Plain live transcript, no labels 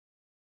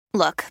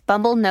Look,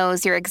 Bumble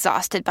knows you're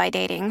exhausted by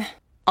dating.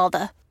 All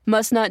the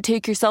must not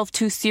take yourself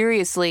too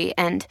seriously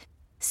and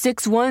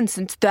 6'1"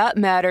 since that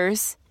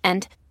matters.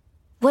 And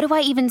what do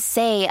I even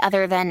say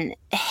other than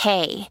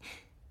hey?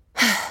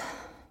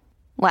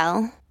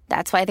 Well,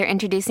 that's why they're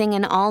introducing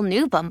an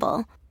all-new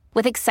Bumble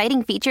with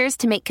exciting features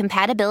to make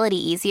compatibility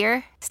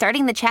easier,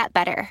 starting the chat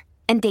better,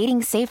 and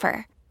dating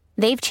safer.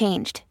 They've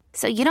changed,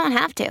 so you don't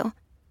have to.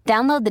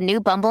 Download the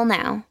new Bumble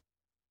now.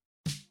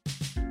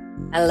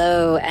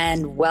 Hello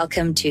and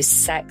welcome to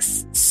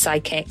Sex,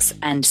 Psychics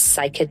and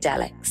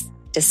Psychedelics,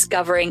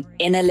 Discovering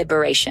Inner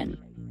Liberation.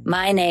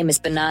 My name is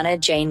Banana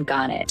Jane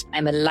Garnett.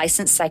 I'm a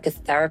licensed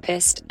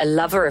psychotherapist, a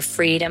lover of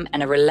freedom,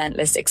 and a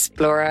relentless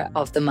explorer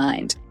of the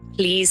mind.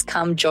 Please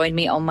come join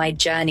me on my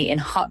journey in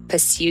hot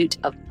pursuit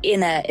of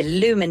inner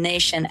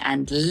illumination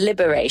and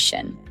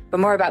liberation. For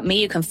more about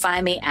me, you can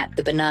find me at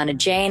The Banana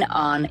Jane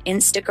on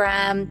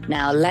Instagram.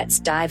 Now let's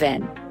dive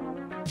in.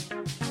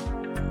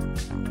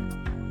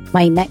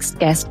 My next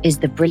guest is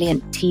the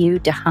brilliant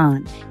Tiu De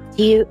Haan.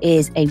 Tiu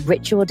is a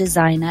ritual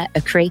designer,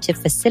 a creative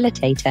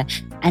facilitator,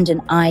 and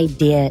an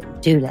idea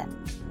doula.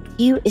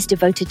 Tiu is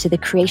devoted to the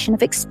creation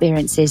of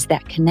experiences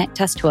that connect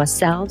us to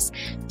ourselves,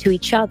 to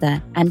each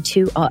other, and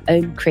to our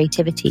own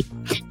creativity.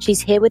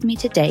 She's here with me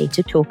today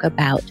to talk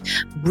about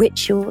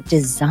ritual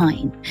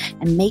design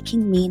and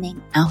making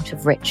meaning out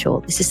of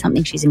ritual. This is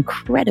something she's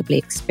incredibly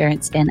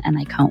experienced in, and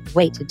I can't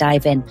wait to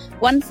dive in.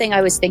 One thing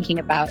I was thinking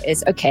about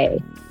is, okay,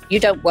 you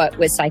don't work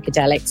with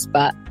psychedelics,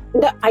 but...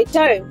 No, I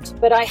don't,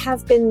 but I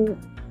have been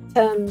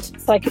termed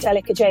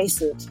psychedelic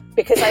adjacent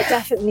because I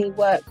definitely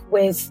work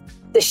with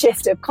the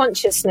shift of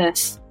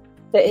consciousness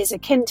that is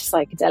akin to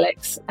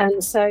psychedelics.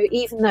 And so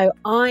even though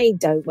I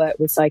don't work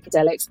with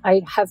psychedelics,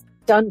 I have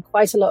done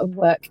quite a lot of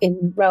work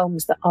in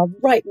realms that are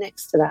right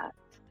next to that.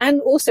 And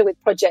also with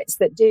projects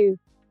that do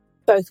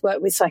both work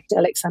with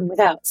psychedelics and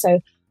without. So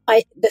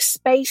the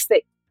space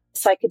that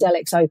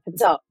psychedelics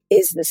opens up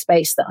is the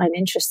space that I'm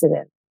interested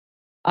in.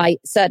 I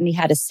certainly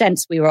had a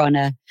sense we were on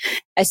a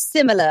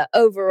similar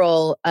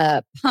overall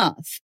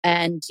path.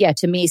 And yeah,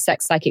 to me,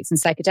 sex, psychics and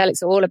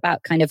psychedelics are all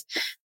about kind of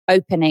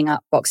opening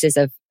up boxes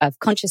of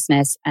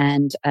consciousness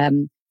and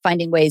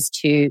finding ways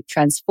to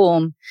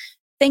transform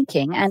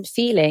thinking and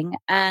feeling.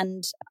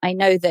 And I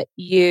know that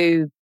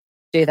you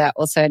do that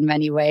also in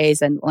many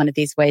ways. And one of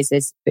these ways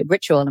is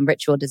ritual and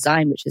ritual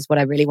design, which is what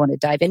I really want to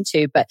dive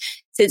into. But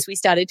since we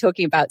started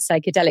talking about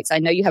psychedelics, I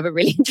know you have a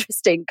really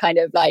interesting kind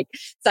of like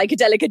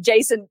psychedelic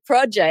adjacent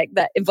project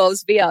that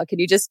involves VR. Can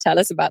you just tell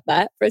us about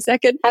that for a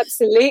second?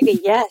 Absolutely.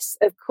 Yes,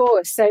 of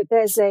course. So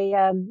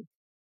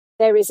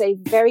there is a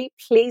very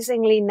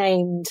pleasingly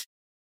named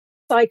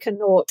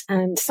psychonaut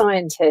and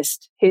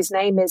scientist whose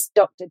name is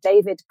Dr.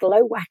 David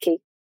Glowacki.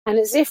 And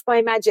as if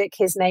by magic,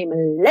 his name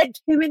led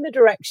him in the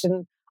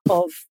direction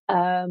of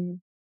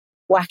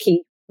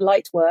wacky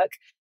light work.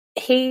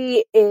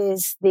 He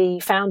is the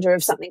founder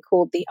of something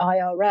called the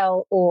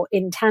IRL, or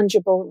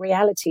Intangible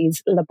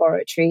Realities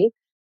Laboratory.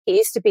 He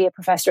used to be a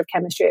professor of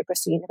chemistry at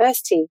Bristol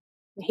University.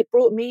 He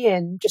brought me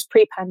in just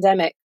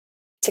pre-pandemic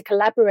to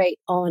collaborate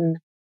on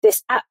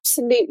this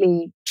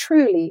absolutely,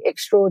 truly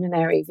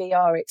extraordinary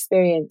VR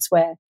experience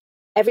where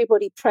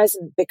everybody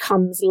present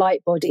becomes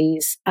light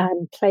bodies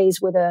and plays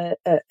with a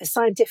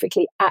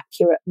scientifically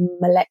accurate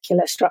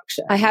molecular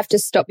structure. I have to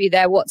stop you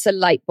there. What's a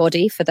light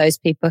body for those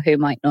people who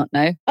might not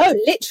know? Oh,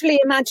 literally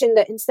imagine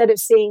that instead of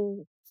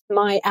seeing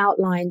my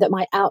outline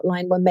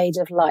were made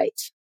of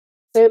light.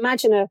 So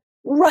imagine a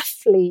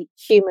roughly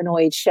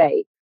humanoid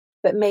shape,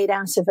 but made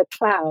out of a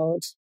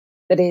cloud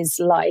that is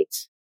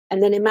light.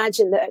 And then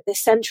imagine that at the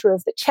center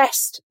of the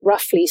chest,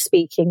 roughly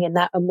speaking, in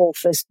that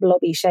amorphous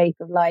blobby shape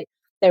of light,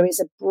 there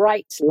is a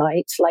bright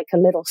light like a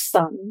little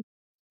sun.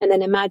 And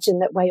then imagine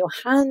that where your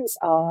hands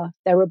are,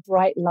 there are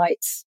bright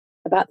lights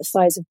about the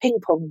size of ping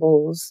pong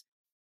balls.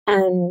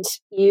 And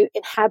you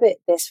inhabit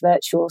this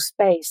virtual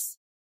space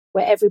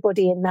where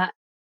everybody in that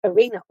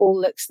arena all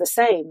looks the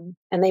same,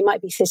 and they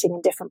might be sitting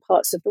in different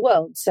parts of the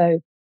world.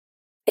 So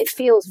it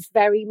feels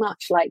very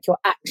much like you're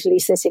actually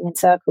sitting in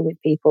circle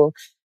with people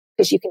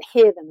because you can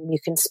hear them and you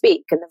can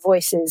speak, and the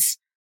voices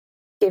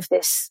give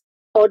this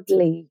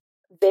oddly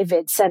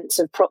vivid sense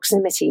of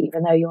proximity,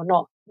 even though you're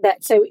not there.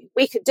 So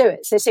we could do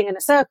it sitting in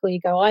a circle. You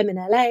go, I'm in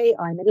LA,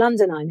 I'm in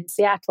London, I'm in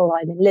Seattle,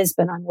 I'm in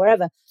Lisbon, I'm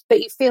wherever, but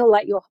you feel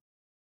like you're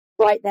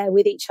right there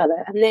with each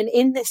other. And then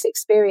in this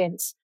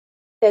experience,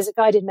 there's a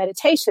guided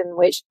meditation,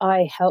 which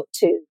I helped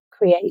to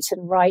create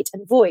and write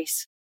and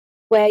voice,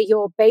 where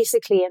you're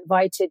basically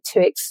invited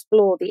to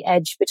explore the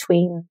edge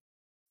between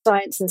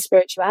science and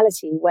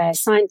spirituality, where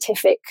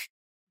scientific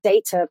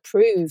data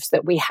proves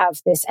that we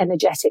have this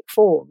energetic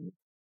form.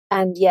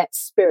 And yet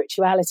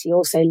spirituality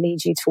also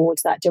leads you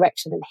towards that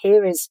direction. And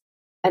here is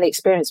an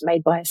experience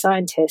made by a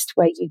scientist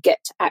where you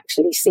get to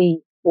actually see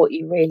what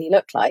you really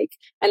look like.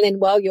 And then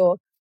while you're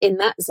in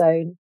that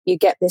zone, you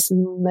get this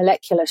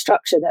molecular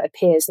structure that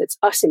appears that's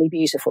utterly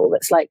beautiful.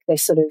 That's like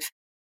this sort of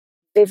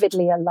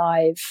vividly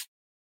alive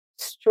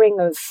string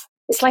of,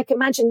 it's like,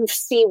 imagine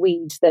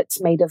seaweed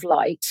that's made of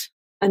light,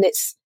 and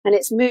it's and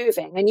it's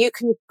moving, and you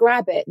can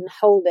grab it and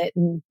hold it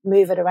and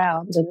move it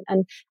around.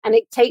 And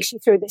it takes you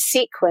through the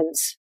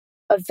sequence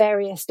of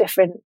various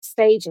different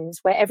stages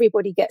where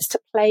everybody gets to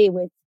play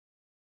with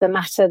the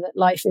matter that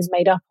life is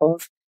made up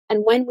of.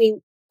 And when we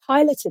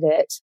piloted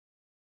it,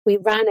 we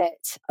ran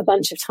it a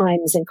bunch of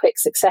times in quick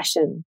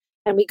succession,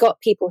 and we got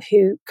people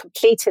who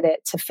completed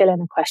it to fill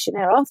in a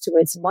questionnaire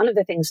afterwards. And one of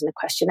the things in the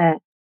questionnaire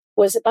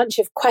was a bunch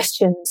of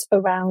questions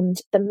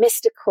around the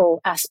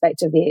mystical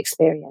aspect of the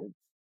experience.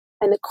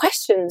 And the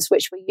questions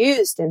which were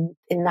used in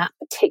that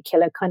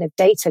particular kind of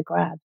data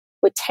grab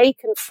were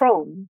taken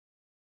from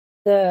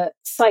the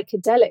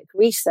psychedelic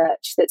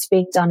research that's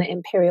being done at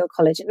Imperial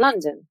College in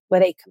London, where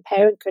they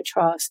compare and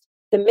contrast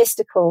the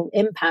mystical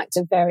impact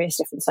of various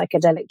different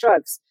psychedelic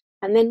drugs.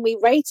 And then we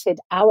rated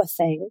our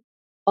thing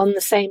on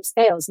the same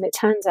scales. And it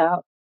turns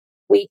out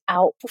we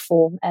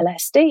outperform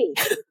LSD.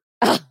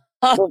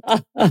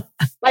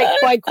 Like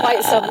by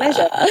quite some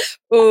measure.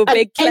 Oh,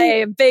 big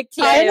claim.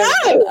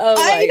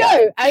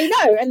 I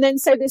know. And then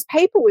so this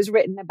paper was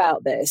written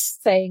about this,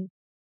 saying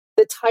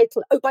the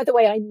title. Oh, by the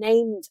way, I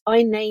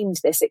named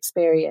this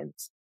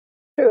experience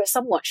through a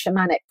somewhat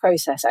shamanic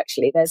process.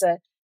 Actually, there's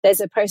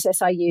a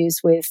process I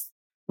use with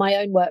my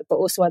own work, but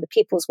also other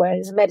people's, where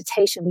it's a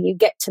meditation where you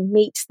get to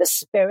meet the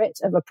spirit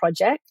of a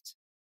project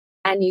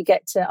and you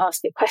get to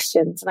ask it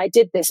questions. And I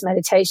did this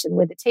meditation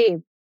with a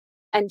team.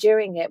 And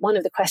during it, one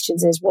of the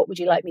questions is, what would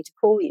you like me to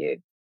call you?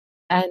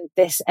 And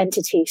this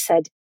entity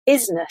said,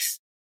 isness.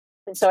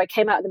 And so I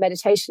came out of the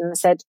meditation and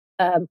said,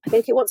 I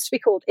think it wants to be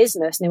called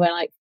isness. And they went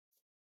like,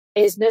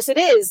 isness it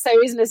is. So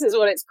isness is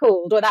what it's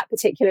called, or that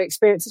particular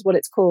experience is what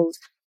it's called.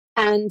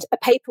 And a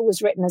paper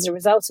was written as a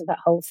result of that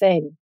whole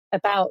thing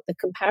about the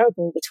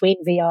comparable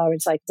between VR and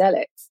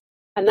psychedelics.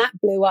 And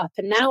that blew up.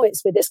 And now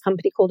it's with this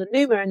company called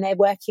Anuma, and they're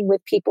working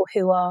with people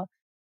who are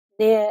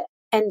near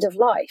end of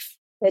life.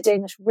 They're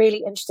doing this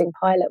really interesting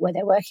pilot where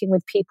they're working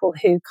with people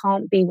who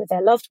can't be with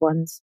their loved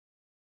ones,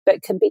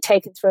 but can be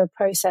taken through a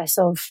process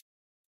of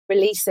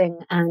releasing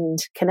and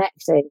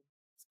connecting.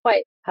 It's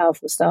quite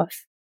powerful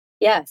stuff.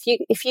 Yeah,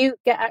 if you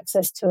get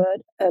access to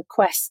a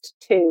Quest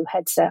 2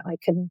 headset, I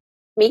can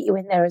meet you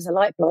in there as a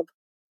light blob,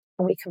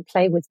 and we can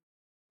play with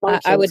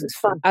molecules. It's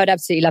fun. I would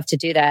absolutely love to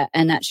do that.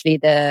 And actually,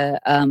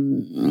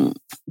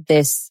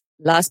 this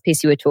last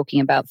piece you were talking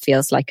about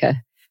feels like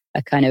a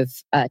kind of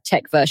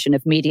tech version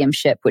of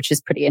mediumship, which is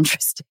pretty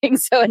interesting.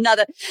 So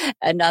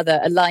another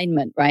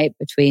alignment, right,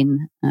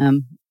 between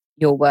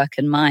your work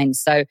and mine.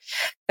 So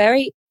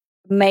very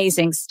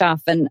amazing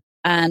stuff.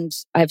 And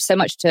I have so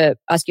much to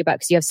ask you about,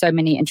 because you have so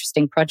many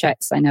interesting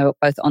projects, I know,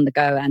 both on the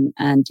go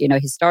and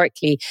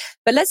historically.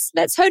 But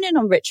let's hone in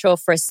on ritual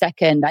for a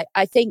second.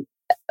 I think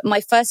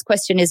my first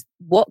question is,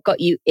 what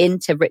got you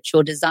into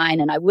ritual design?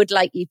 And I would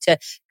like you to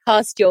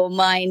cast your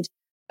mind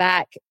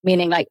back,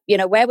 meaning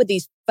where were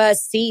these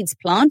first seeds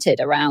planted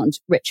around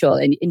ritual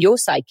in your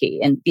psyche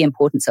and the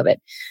importance of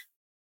it?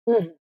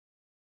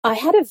 I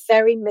had a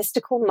very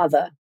mystical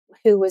mother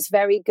who was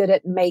very good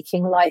at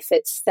making life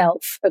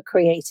itself a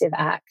creative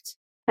act,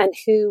 and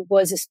who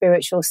was a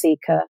spiritual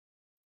seeker.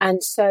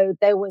 And so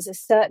there was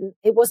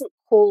it wasn't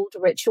called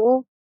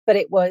ritual, but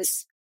it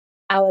was,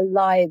 our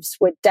lives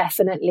were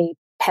definitely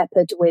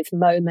peppered with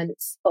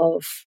moments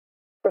of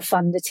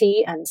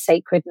profundity and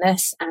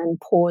sacredness and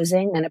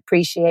pausing and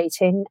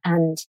appreciating.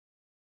 And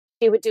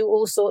she would do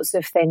all sorts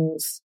of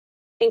things,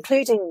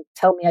 including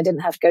tell me I didn't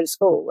have to go to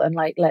school and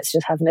let's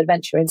just have an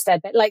adventure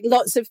instead. But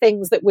lots of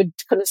things that would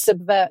kind of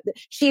subvert.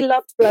 She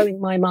loved blowing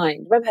my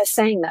mind. I remember her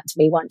saying that to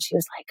me once. She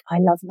was like, I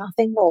love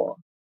nothing more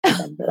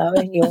than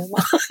blowing your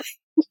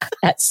mind.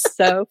 That's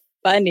so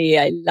funny.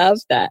 I love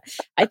that.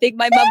 I think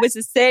my mum was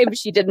the same, but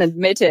she didn't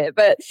admit it.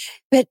 But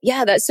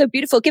yeah, that's so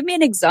beautiful. Give me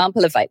an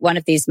example of one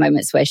of these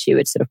moments where she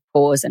would sort of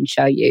pause and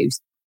show you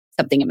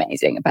something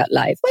amazing about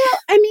life. Well,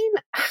 I mean,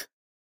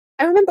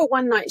 I remember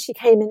one night she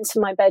came into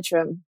my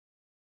bedroom,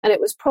 and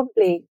it was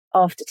probably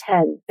after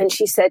 10, and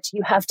she said,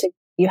 you have to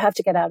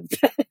get out of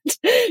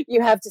bed.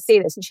 You have to see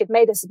this. And she'd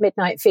made us a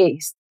midnight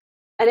feast.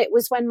 And it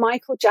was when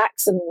Michael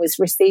Jackson was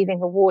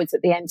receiving awards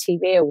at the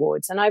MTV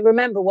Awards. And I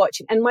remember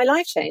watching, and my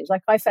life changed.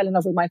 I fell in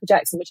love with Michael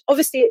Jackson, which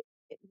obviously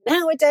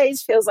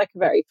nowadays feels like a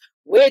very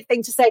weird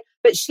thing to say.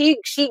 But she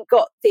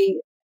got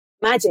the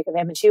magic of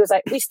him. And she was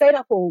like, we stayed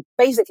up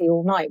basically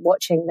all night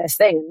watching this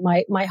thing. And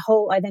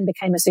I then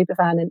became a super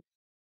fan and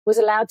was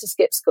allowed to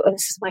skip school. And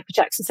this is Michael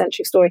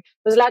Jackson-centric story.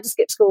 Was allowed to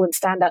skip school and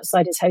stand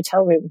outside his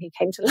hotel room when he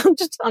came to London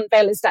to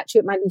unveil his statue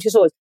at Madame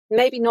Tussauds.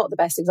 Maybe not the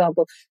best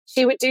example.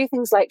 She would do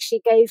things like, she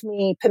gave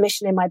me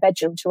permission in my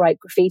bedroom to write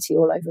graffiti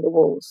all over the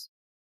walls.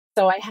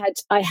 So I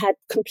had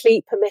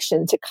complete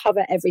permission to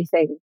cover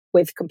everything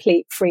with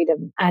complete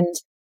freedom. And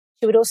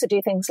she would also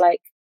do things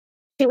like,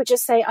 she would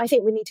just say, I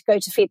think we need to go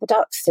to feed the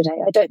ducks today.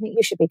 I don't think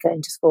you should be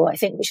going to school. I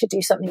think we should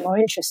do something more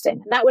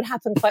interesting. And that would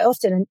happen quite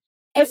often. And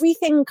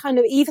everything kind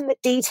of, even the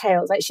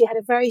details, she had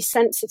a very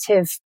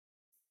sensitive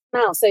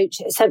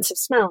sense of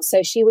smell.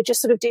 So she would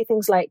just sort of do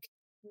things like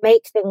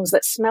make things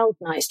that smelled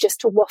nice just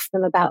to waft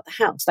them about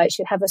the house.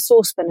 She'd have a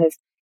saucepan of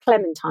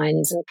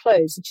clementines and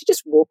cloves, and she'd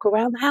just walk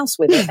around the house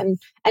with it.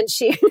 And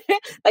she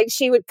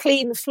she would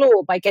clean the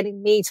floor by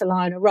getting me to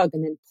lie on a rug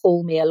and then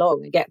pull me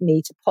along and get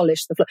me to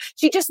polish the floor.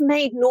 She just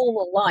made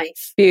normal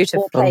life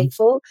more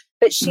playful.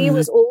 But she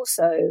was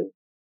also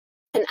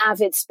an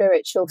avid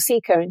spiritual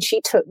seeker, and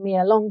she took me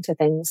along to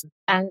things.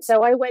 And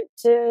so I went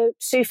to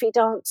Sufi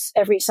dance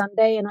every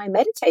Sunday, and I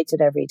meditated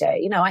every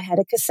day. I had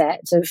a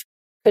cassette of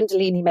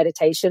Kundalini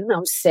meditation. I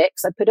was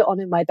 6. I put it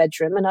on in my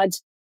bedroom, and I'd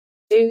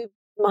do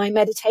my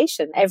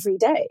meditation every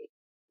day.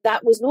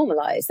 That was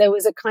normalized. There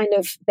was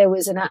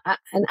an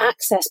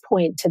access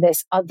point to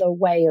this other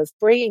way of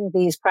bringing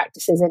these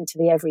practices into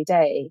the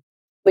everyday,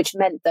 which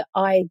meant that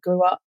I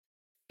grew up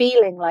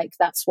feeling like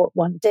that's what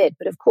one did.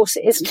 But of course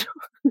it isn't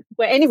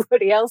what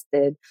anybody else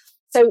did.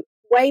 So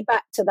way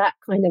back to that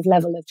kind of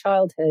level of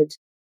childhood,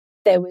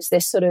 there was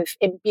this sort of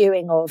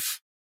imbuing of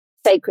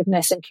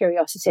sacredness and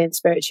curiosity and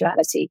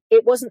spirituality.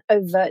 It wasn't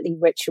overtly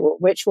ritual.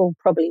 Ritual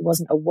probably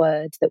wasn't a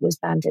word that was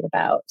bandied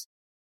about.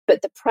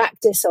 But the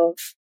practice of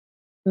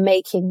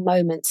making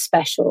moments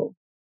special.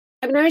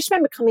 I mean, I just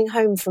remember coming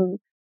home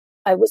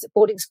I was at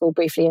boarding school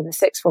briefly in the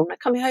 6th form, and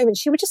coming home and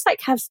she would just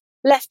have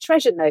left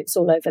treasure notes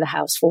all over the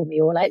house for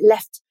me, or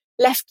left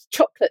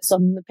chocolates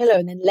on the pillow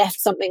and then left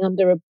something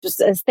under a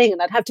thing,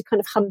 and I'd have to kind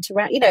of hunt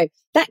around,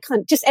 that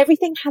kind of, just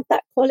everything had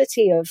that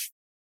quality of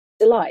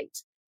delight.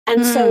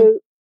 And so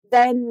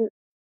then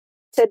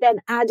to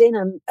add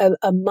in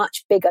a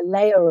much bigger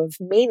layer of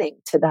meaning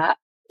to that,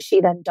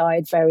 she then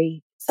died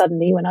very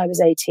suddenly when I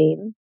was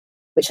 18,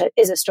 which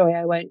is a story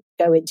I won't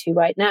go into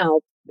right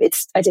now.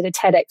 I did a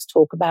TEDx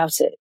talk about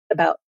it,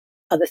 about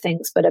other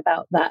things, but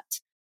about that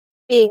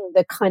being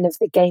the kind of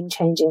the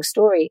game-changing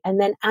story. And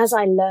then as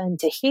I learned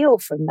to heal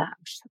from that,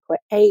 which took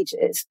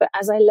ages, but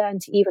as I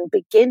learned to even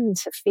begin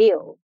to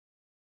feel,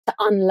 to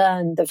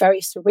unlearn the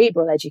very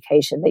cerebral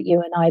education that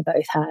you and I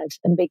both had,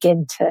 and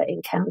begin to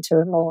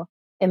encounter a more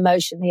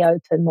emotionally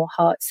open, more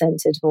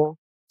heart-centered, more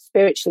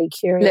spiritually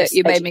curious Look,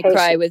 you made me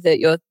cry with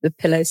the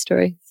pillow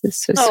story.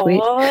 It's so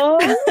sweet.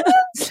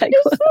 It's so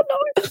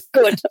nice.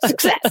 Good.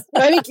 Success.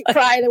 Maybe you can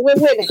cry and we're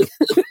winning.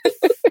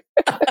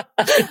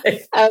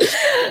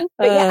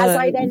 But as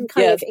I then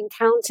kind of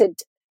encountered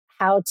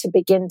how to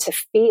begin to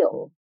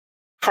feel,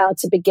 how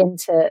to begin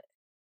to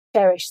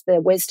cherish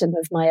the wisdom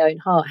of my own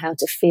heart, how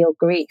to feel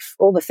grief,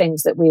 all the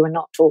things that we were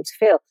not taught to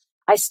feel,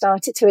 I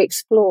started to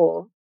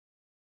explore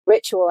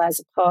ritual as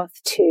a path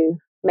to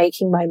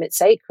making moments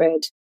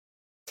sacred,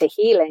 to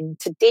healing,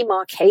 to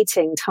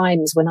demarcating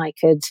times when I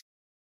could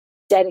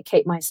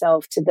dedicate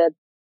myself to the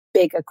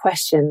bigger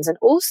questions, and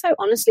also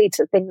honestly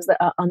to things that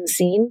are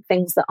unseen,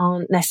 things that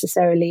aren't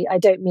necessarily,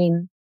 I'm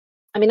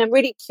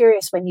really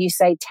curious when you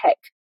say tech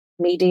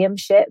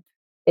mediumship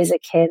is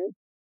akin.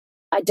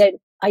 I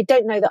don't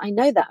know that I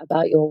know that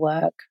about your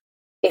work.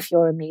 If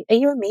you're are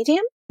you a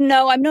medium?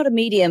 No, I'm not a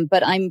medium,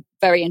 but I'm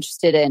very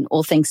interested in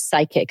all things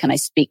psychic, and I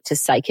speak to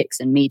psychics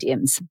and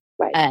mediums.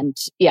 Right. And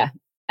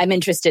I'm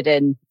interested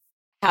in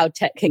how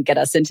tech can get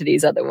us into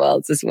these other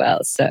worlds as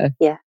well. So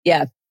yeah.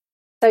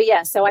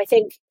 So I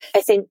think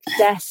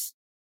death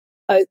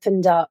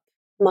opened up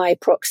my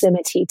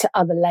proximity to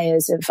other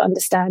layers of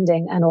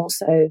understanding, and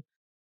also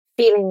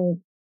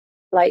feeling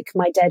like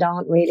my dead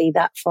aren't really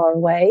that far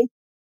away.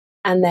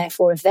 And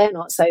therefore, if they're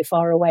not so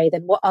far away,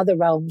 then what other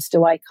realms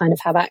do I kind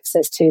of have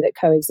access to that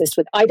coexist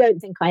with? I don't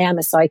think I am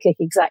a psychic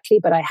exactly,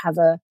 but I have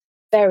a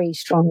very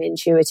strong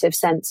intuitive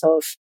sense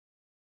of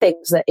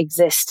things that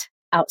exist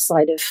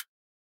outside of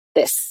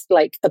this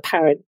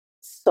apparent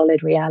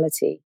solid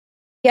reality.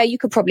 Yeah, you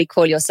could probably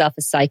call yourself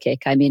a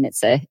psychic. I mean,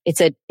 it's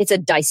a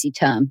dicey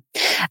term,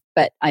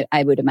 but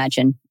I would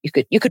imagine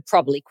you could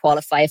probably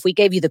qualify if we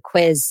gave you the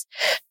quiz.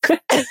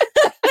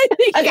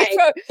 Okay.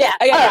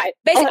 All right.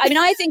 Basically,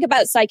 I think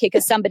about psychic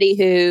as somebody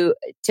who,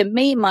 to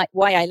me,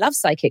 why I love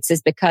psychics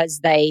is because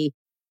they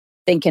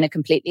think in a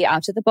completely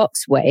out of the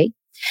box way.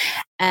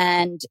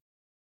 And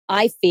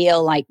I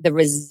feel like the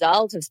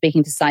result of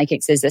speaking to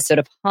psychics is a sort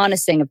of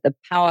harnessing of the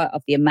power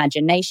of the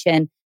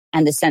imagination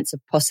and the sense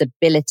of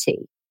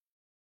possibility.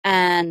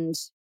 And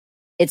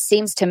it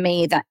seems to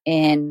me that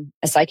in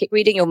a psychic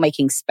reading, you're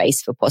making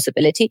space for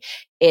possibility.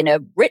 In a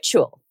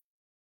ritual,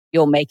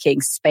 you're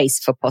making space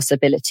for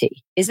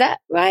possibility. Is that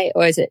right?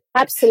 Or is it?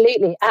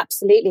 Absolutely.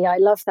 Absolutely. I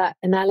love that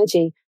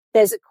analogy.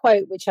 There's a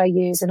quote which I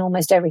use in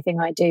almost everything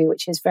I do,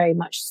 which is very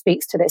much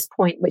speaks to this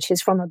point, which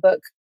is from a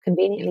book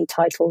conveniently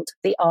titled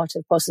The Art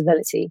of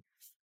Possibility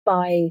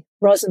by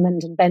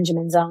Rosamund and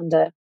Benjamin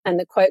Zander. And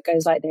the quote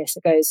goes like this.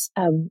 It goes,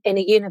 in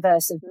a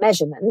universe of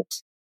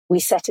measurement, we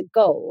set a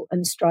goal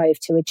and strive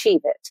to achieve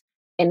it.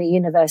 In a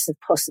universe of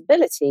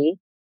possibility,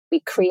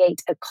 we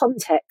create a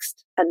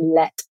context and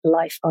let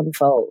life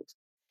unfold.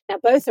 Now,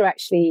 both are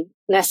actually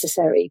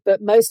necessary,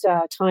 but most of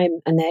our time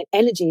and their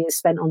energy is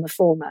spent on the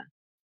former.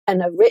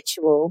 And a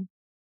ritual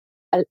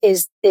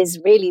is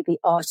really the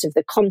art of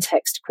the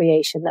context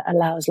creation that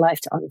allows life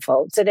to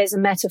unfold. So there's a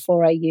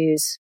metaphor I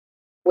use,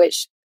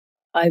 which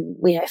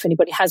if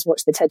anybody has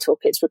watched the TED Talk,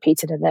 it's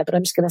repeated in there, but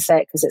I'm just going to say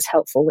it because it's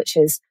helpful, which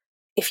is,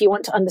 if you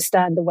want to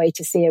understand the way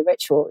to see a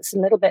ritual, it's a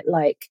little bit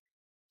like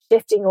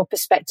shifting your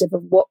perspective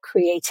of what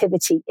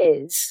creativity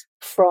is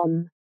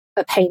from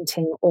a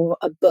painting or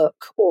a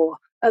book or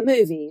a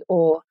movie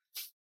or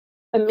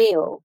a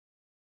meal,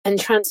 and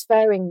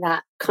transferring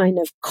that kind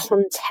of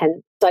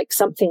content, like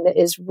something that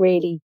is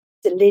really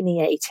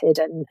delineated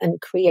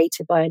and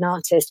created by an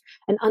artist,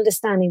 and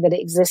understanding that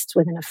it exists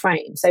within a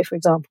frame. So, for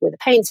example, with a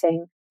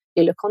painting,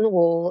 you look on the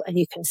wall and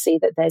you can see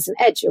that there's an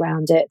edge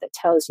around it that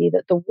tells you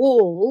that the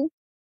wall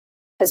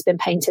has been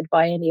painted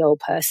by any old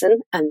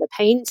person and the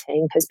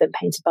painting has been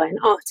painted by an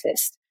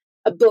artist.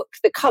 A book,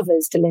 the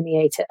covers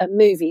delineate it. A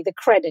movie, the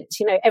credits,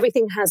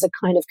 everything has a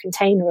kind of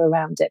container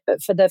around it.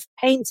 But for the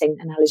painting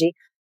analogy,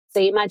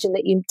 so you imagine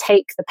that you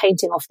take the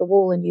painting off the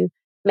wall and you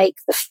make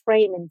the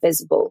frame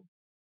invisible,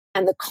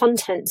 and the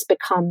contents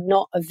become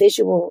not a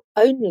visual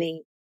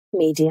only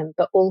medium,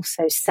 but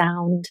also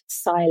sound,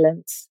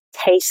 silence,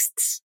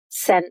 tastes,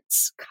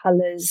 scents,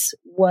 colors,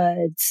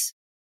 words,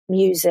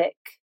 music,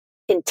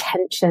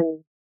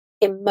 intention,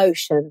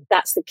 emotion.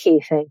 That's the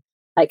key thing.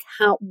 Like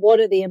what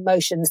are the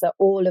emotions that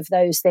all of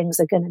those things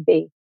are going to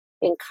be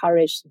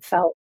encouraged and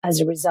felt as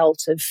a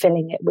result of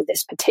filling it with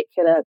this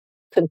particular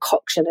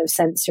concoction of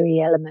sensory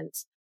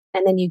elements?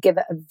 And then you give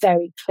it a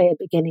very clear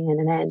beginning and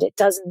an end. It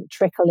doesn't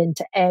trickle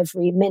into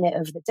every minute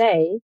of the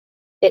day.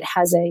 It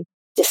has a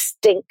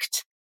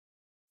distinct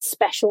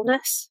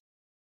specialness,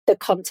 the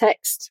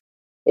context,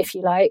 if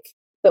you like,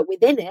 but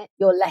within it,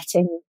 you're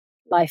letting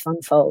life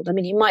unfold. I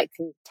mean, you might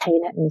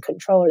contain it and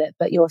control it,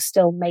 but you're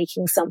still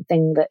making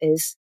something that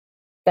is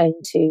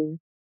going to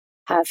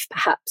have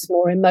perhaps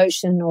more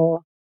emotion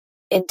or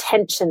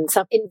intention.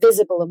 Some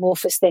invisible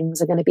amorphous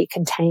things are going to be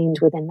contained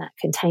within that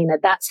container.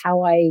 That's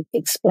how I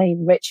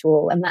explain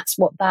ritual. And that's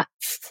what that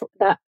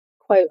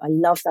quote, I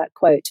love that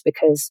quote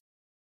because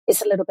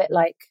it's a little bit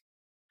like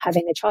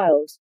having a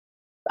child.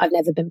 I've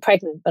never been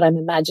pregnant, but I'm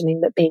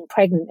imagining that being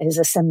pregnant is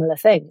a similar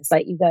thing. It's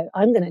like you go,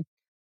 I'm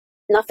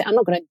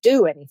not going to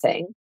do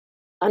anything.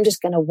 I'm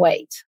just going to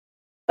wait,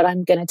 but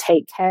I'm going to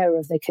take care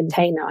of the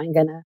container. I'm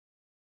going to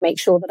make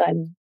sure that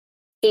I'm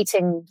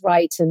eating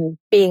right and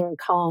being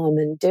calm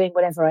and doing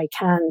whatever I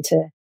can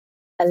to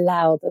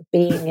allow the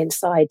being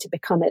inside to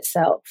become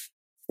itself.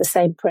 The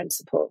same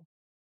principle.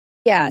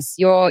 Yes,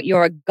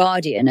 you're a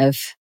guardian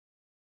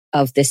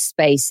of this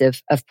space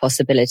of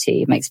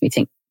possibility. It makes me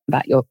think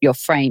about your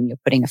frame. You're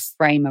putting a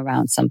frame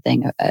around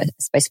something, a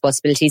space of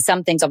possibility.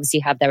 Some things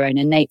obviously have their own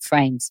innate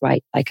frames,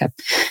 right? Like a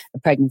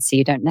pregnancy,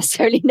 you don't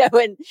necessarily know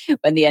when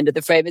the end of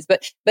the frame is,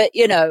 but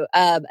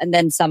and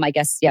then some, I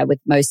guess, with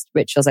most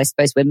rituals, I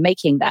suppose we're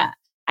making that.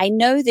 I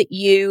know that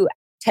you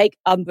take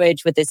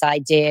umbrage with this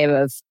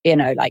idea of,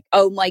 like,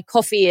 oh, my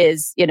coffee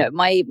is,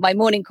 my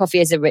morning coffee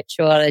is a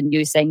ritual. And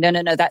you saying, no,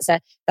 that's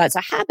a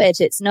habit.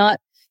 It's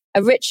not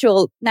a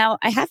ritual. Now,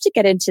 I have to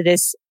get into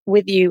this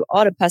with you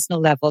on a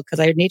personal level because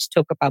I need to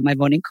talk about my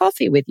morning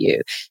coffee with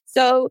you.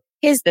 So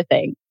here's the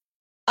thing.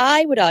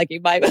 I would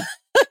argue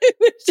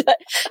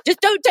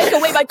just don't take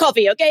away my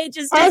coffee, okay?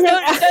 Just don't,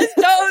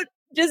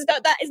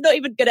 that is not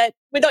even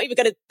we're not even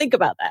gonna think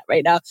about that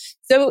right now.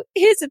 So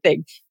here's the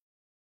thing.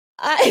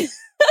 I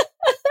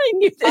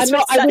knew this.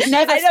 I would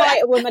never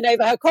fight a woman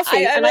over her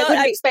coffee, I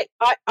wouldn't expect.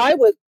 I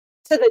would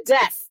to the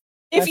death.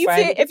 If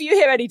you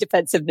hear any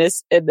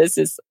defensiveness in this,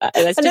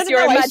 that's just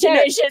your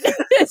imagination.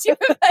 That's your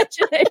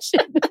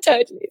imagination,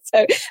 totally.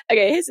 So,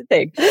 okay, here's the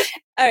thing.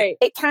 All right,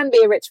 it can be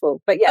a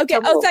ritual, but yeah. Okay.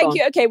 Thank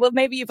you. Okay, well,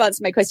 maybe you've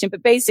answered my question,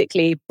 but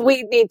basically,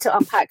 we need to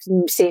unpack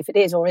and see if it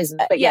is or isn't.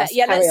 But let's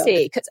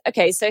see.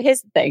 Okay, so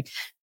here's the thing.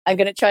 I'm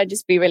going to try and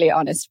just be really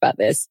honest about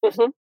this.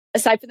 Mm-hmm.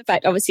 Aside from the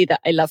fact, obviously,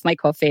 that I love my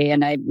coffee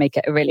and I make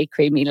it a really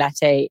creamy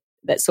latte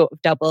that sort of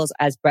doubles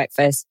as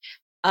breakfast,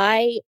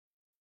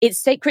 it's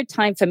sacred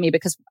time for me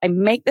because I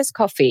make this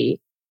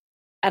coffee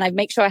and I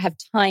make sure I have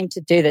time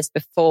to do this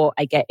before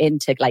I get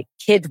into like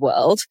kid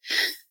world,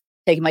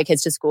 taking my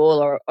kids to school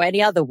or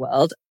any other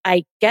world.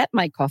 I get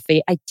my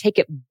coffee, I take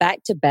it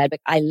back to bed. But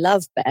I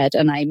love bed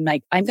and I'm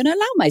like, I'm going to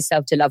allow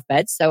myself to love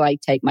bed. So I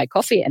take my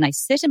coffee and I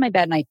sit in my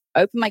bed and I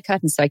open my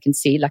curtains so I can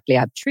see. Luckily,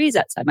 I have trees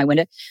outside my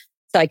window.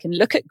 So I can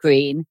look at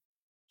green,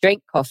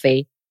 drink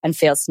coffee and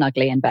feel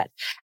snugly in bed.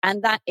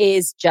 And that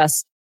is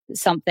just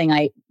something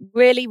I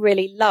really,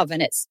 really love.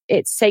 And it's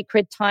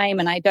sacred time.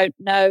 And I don't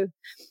know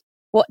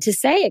what to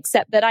say,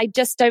 except that I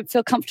just don't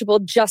feel comfortable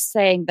just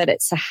saying that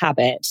it's a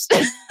habit.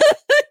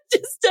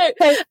 Just don't.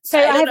 So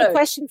I have a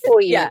question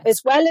for you. Yeah.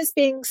 As well as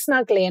being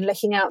snugly and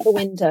looking out the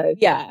window.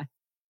 Yeah.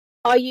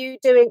 Are you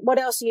doing, what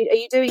else are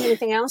you doing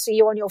anything else? Are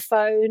you on your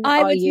phone? No.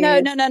 I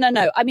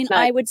mean, no.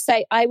 I would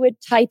say, I would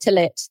title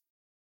it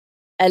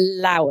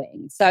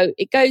allowing. So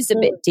it goes a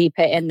bit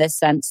deeper in the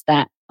sense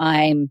that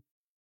I'm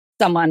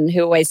someone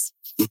who always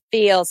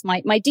feels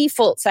my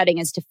default setting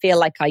is to feel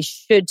like I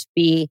should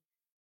be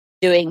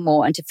doing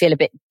more and to feel a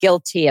bit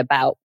guilty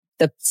about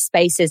the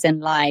spaces in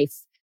life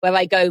where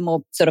I go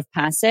more sort of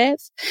passive.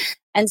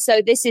 And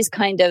so this is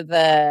kind of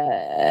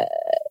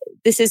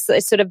this is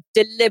a sort of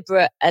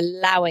deliberate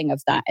allowing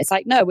of that. It's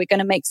like, no, we're going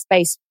to make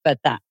space for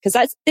that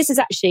because this is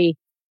actually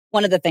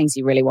one of the things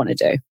you really want to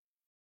do.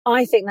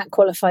 I think that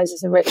qualifies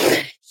as a ritual.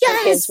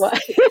 Yes! Here's why.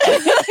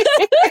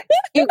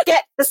 You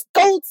get this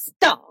gold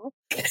star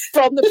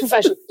from the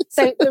profession.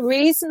 So the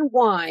reason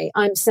why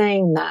I'm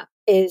saying that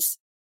is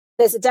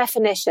there's a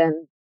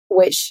definition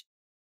which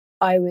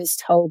I was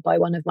told by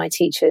one of my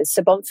teachers,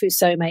 Sobonfu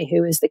Some,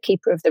 who is the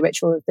keeper of the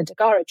ritual of the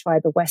Dagara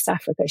tribe of West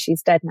Africa.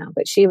 She's dead now,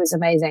 but she was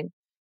amazing.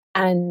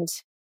 And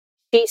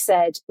she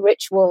said,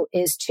 ritual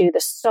is to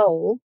the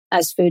soul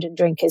as food and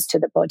drink is to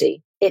the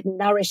body. It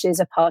nourishes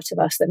a part of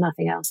us that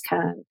nothing else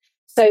can.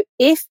 So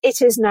if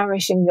it is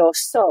nourishing your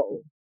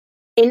soul,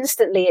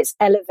 instantly it's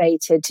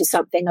elevated to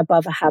something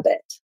above a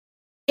habit.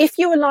 If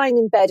you were lying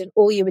in bed and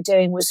all you were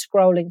doing was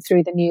scrolling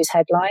through the news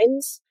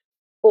headlines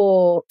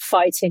or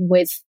fighting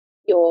with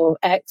your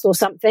ex or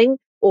something,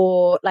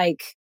 or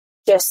like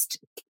just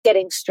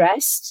getting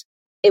stressed,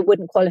 it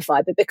wouldn't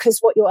qualify. But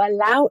because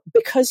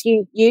because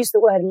you use the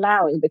word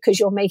allowing, because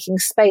you're making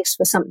space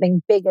for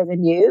something bigger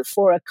than you,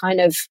 for a kind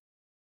of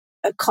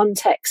a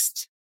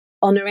context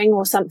honoring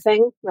or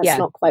something, that's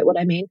not quite what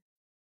I mean.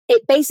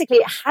 It basically,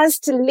 it has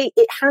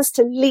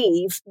to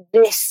leave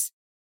this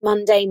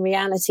mundane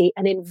reality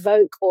and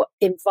invoke or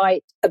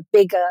invite a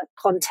bigger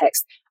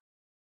context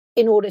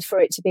in order for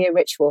it to be a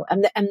ritual.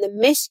 And the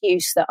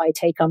misuse that I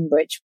take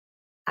umbrage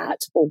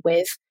at or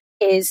with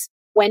is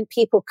when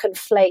people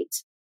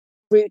conflate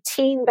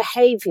routine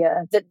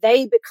behavior that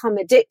they become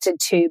addicted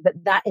to,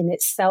 but that in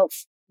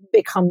itself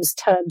becomes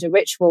termed a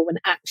ritual when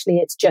actually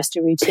it's just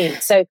a routine.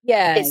 So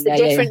it's the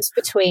difference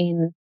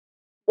between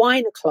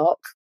wine o'clock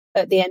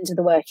at the end of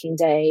the working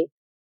day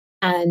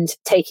and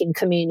taking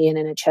communion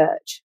in a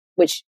church,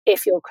 which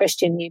if you're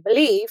Christian, you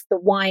believe the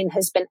wine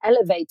has been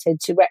elevated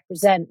to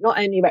not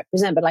only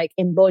represent, but like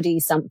embody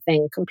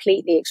something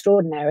completely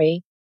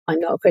extraordinary. I'm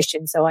not a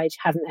Christian, so I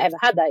haven't ever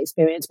had that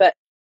experience, but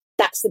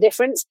that's the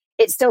difference.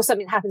 It's still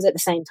something that happens at the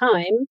same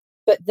time,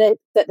 but the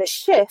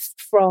shift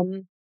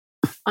from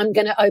I'm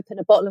going to open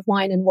a bottle of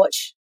wine and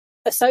watch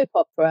a soap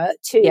opera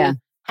to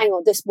hang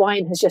on, this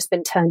wine has just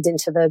been turned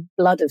into the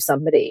blood of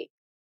somebody.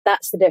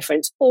 That's the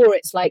difference. Or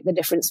it's like the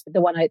difference,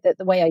 the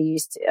way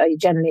I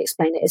generally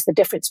explain it is the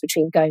difference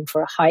between going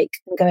for a hike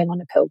and going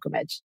on a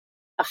pilgrimage.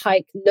 A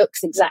hike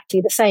looks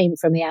exactly the same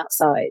from the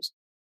outside.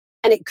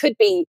 And it could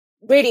be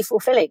really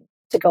fulfilling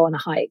to go on a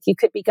hike. You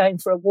could be going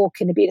for a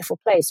walk in a beautiful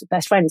place with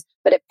best friends.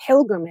 But a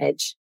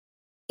pilgrimage,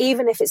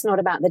 even if it's not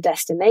about the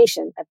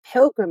destination, a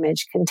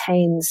pilgrimage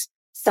contains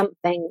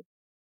something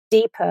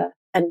deeper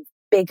and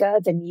bigger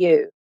than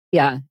you.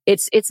 Yeah,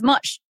 it's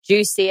much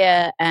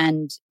juicier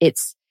and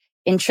it's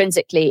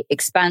intrinsically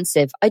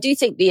expansive. I do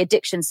think the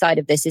addiction side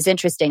of this is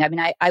interesting. I mean,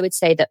 I would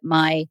say that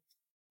my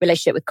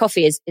relationship with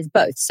coffee is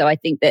both. So I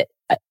think that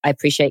I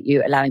appreciate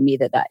you allowing me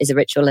that is a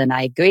ritual, and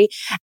I agree.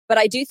 But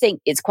I do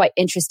think it's quite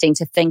interesting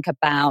to think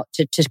about,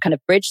 to kind of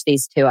bridge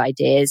these two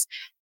ideas.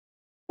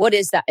 What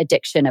is that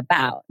addiction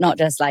about? Not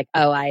just like,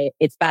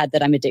 it's bad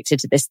that I'm addicted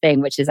to this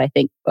thing, which is, I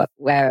think,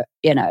 where,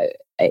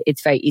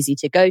 it's very easy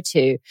to go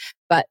to.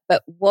 But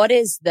what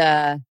is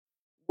the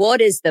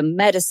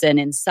medicine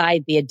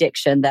inside the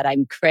addiction that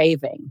I'm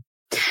craving,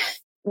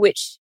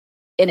 which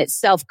in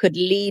itself could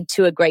lead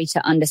to a greater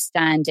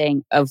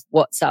understanding of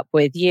what's up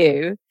with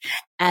you.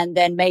 And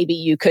then maybe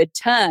you could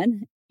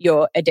turn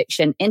your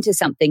addiction into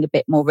something a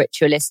bit more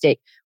ritualistic,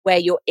 where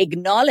you're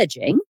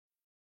acknowledging,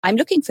 I'm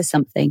looking for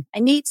something. I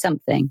need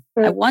something.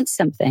 I want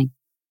something.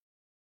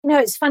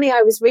 It's funny.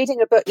 I was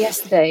reading a book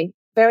yesterday,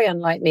 very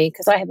unlike me,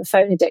 because I have a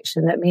phone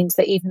addiction. That means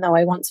that even though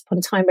I once upon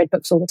a time read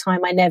books all the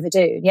time, I never do.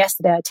 And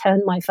yesterday I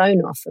turned my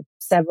phone off for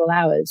several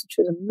hours, which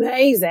was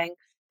amazing.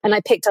 And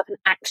I picked up an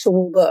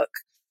actual book.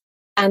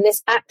 And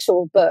this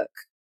actual book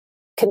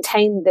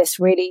contained this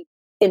really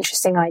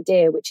interesting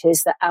idea, which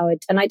is that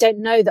and I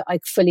don't know that I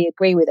fully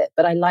agree with it,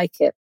 but I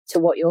like it to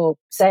what you're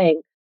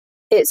saying.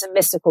 It's a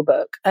mystical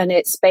book. And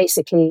it's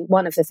basically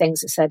one of the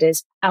things it said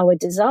is our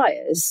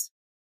desires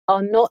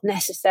are not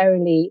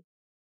necessarily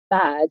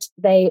bad.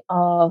 They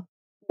are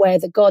where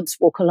the gods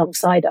walk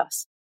alongside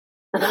us.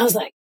 And I was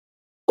like,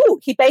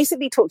 he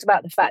basically talked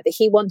about the fact that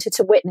he wanted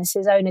to witness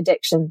his own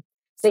addiction.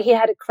 So he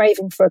had a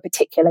craving for a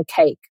particular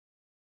cake.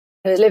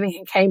 He was living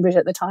in Cambridge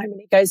at the time,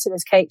 and he goes to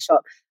this cake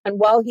shop. And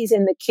while he's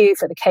in the queue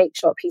for the cake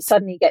shop, he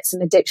suddenly gets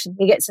an addiction.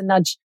 He gets a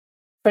nudge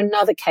for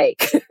another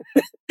cake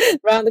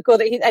around the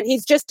corner. And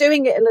he's just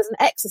doing it as an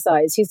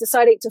exercise. He's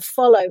deciding to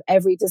follow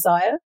every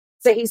desire.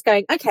 So he's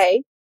going,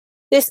 okay,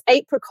 this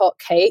apricot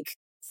cake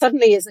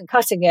suddenly isn't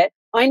cutting it.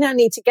 I now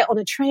need to get on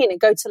a train and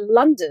go to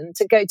London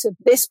to go to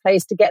this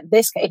place to get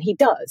this cake. And he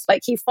does.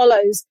 Like, he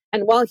follows.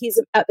 And while he's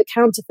at the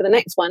counter for the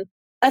next one,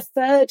 a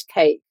third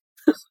cake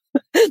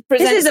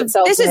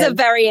This is a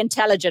very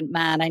intelligent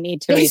man. I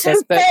need to read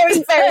this book. He's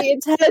a very, very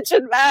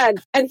intelligent man.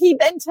 And he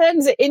then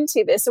turns it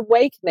into this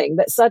awakening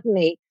that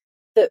suddenly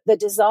the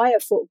desire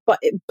for, by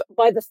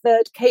the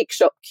third cake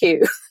shop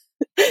queue,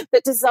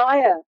 the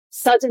desire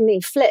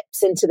suddenly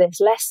flips into this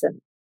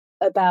lesson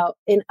about,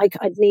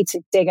 I'd need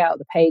to dig out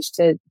the page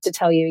to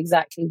tell you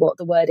exactly what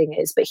the wording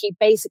is, but he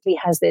basically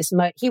has this,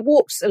 he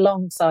walks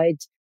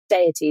alongside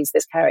deities,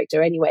 this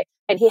character anyway,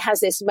 and he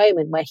has this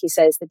moment where he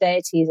says, the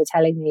deities are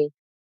telling me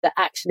that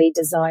actually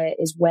desire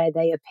is where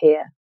they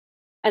appear.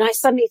 And I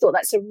suddenly thought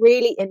that's a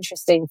really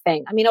interesting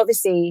thing. I mean,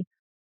 obviously,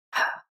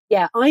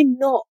 yeah, I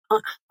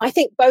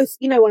think both,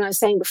 when I was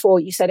saying before,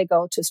 you set a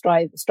goal to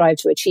strive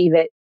to achieve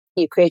it.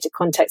 You create a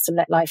context and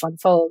let life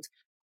unfold.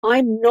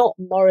 I'm not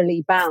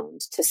morally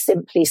bound to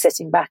simply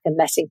sitting back and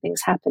letting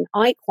things happen.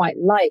 I quite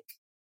like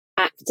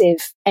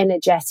active,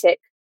 energetic,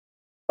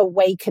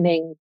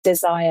 awakening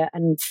desire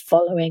and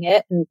following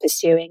it and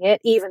pursuing it,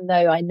 even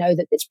though I know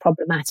that it's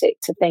problematic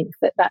to think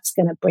that that's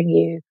going to bring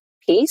you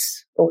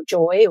peace or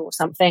joy or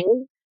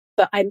something.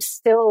 But I've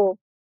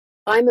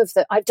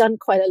done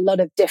quite a lot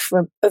of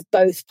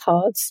both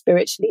paths,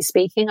 spiritually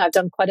speaking. I've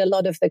done quite a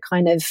lot of the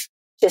kind of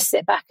just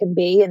sit back and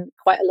be, and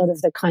quite a lot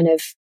of the kind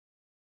of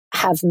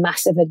have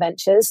massive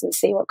adventures and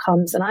see what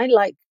comes. And I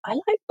like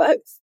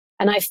both.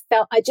 And I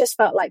just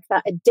felt like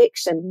that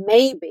addiction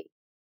maybe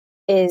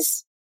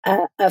is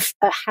a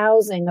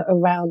housing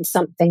around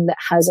something that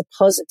has a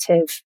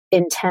positive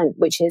intent,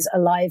 which is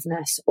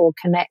aliveness or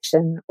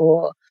connection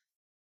or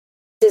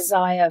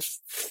desire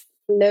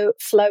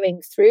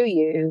flowing through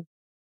you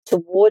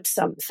towards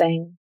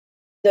something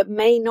that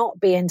may not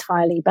be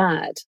entirely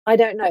bad. I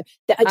don't know.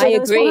 I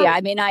agree. I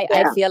mean, I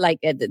feel like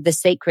the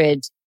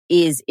sacred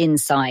is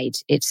inside.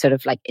 It's sort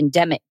of like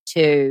endemic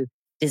to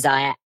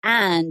desire,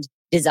 and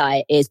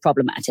desire is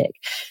problematic.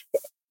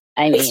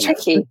 I mean, it's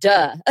tricky.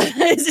 Duh.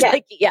 It's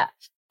like, yeah.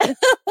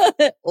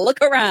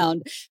 Look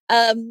around.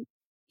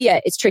 Yeah,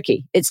 it's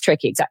tricky. It's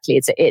tricky. Exactly.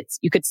 It's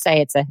you could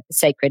say it's a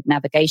sacred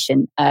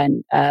navigation.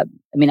 And I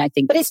mean, I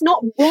think, but it's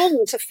not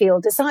wrong to feel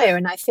desire.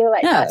 And I feel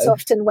like that's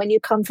often when you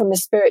come from a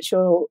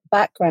spiritual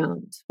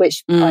background,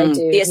 which I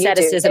do. The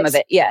asceticism of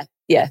it. Yeah.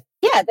 Yeah.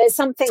 Yeah.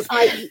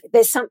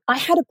 I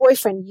had a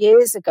boyfriend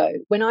years ago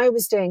when I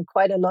was doing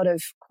quite a lot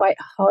of quite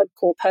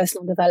hardcore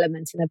personal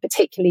development in a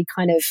particularly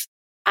kind of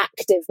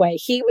active way.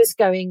 He was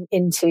going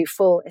into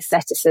full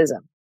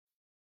asceticism,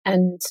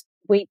 and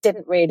we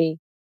didn't really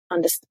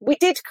understand. We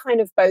did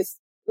kind of both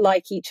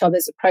like each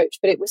other's approach,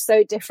 but it was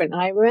so different.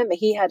 And I remember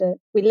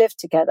we lived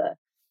together,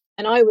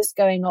 and I was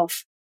going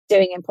off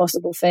doing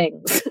impossible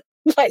things,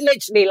 like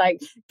literally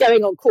like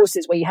going on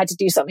courses where you had to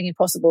do something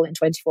impossible in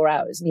 24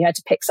 hours, and you had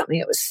to pick something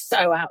that was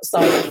so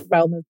outside the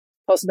realm of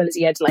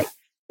possibility. You had to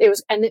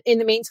and in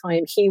the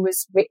meantime,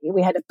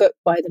 we had a book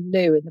by the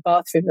loo in the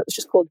bathroom that was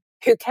just called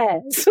 "Who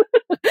Cares"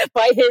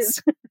 by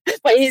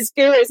his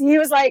gurus. And he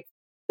was like,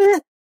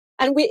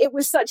 and it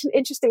was such an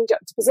interesting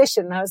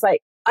juxtaposition. And I was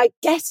like, I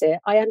get it.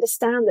 I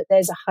understand that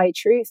there's a high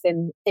truth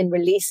in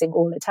releasing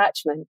all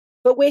attachment,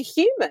 but we're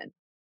human.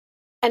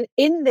 And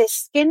in this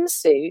skin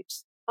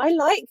suit, I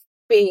like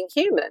being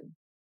human.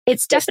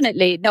 It's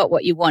definitely not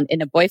what you want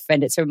in a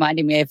boyfriend. It's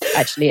reminding me of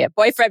actually a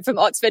boyfriend from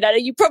Oxford. I know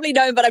you probably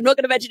know him, but I'm not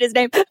going to mention his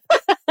name.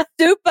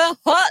 Super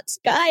hot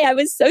guy. I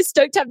was so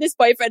stoked to have this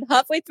boyfriend.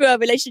 Halfway through our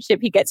relationship,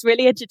 he gets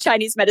really into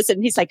Chinese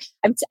medicine. He's like,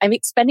 I'm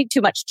expending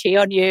too much chi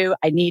on you.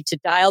 I need to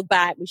dial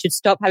back. We should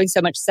stop having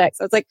so much sex.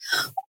 I was like,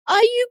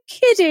 are you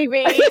kidding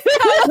me?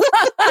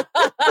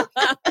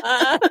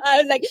 I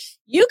was like,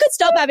 you could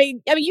stop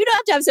having, I mean, you don't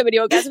have to have so many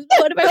orgasms.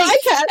 What about me? I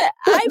can.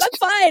 I'm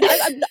fine.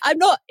 I'm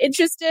not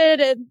interested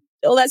in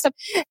all that stuff.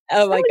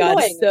 Oh my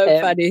God. So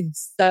funny.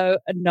 So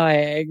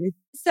annoying.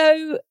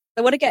 So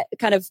I want to get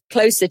kind of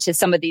closer to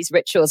some of these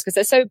rituals because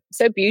they're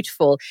so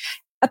beautiful.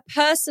 A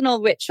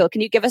personal ritual.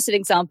 Can you give us an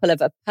example of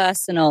a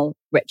personal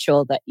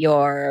ritual that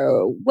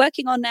you're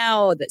working on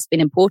now or that's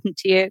been important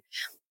to you?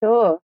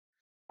 Sure.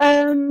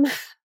 So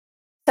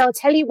I'll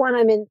tell you one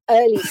I'm in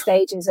early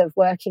stages of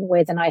working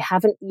with, and I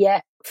haven't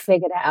yet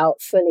figured it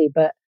out fully.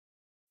 But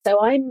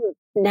so I'm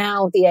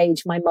now the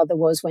age my mother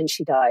was when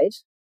she died,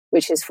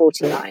 which is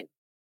 49,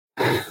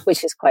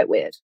 which is quite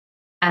weird.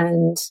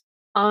 And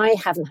I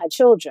haven't had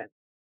children.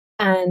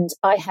 And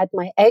I had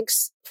my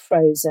eggs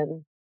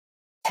frozen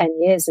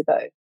 10 years ago.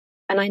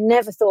 And I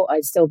never thought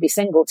I'd still be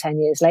single 10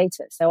 years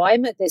later. So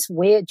I'm at this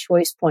weird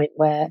choice point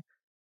where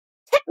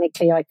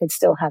technically I could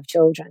still have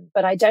children,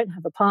 but I don't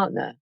have a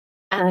partner.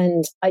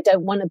 And I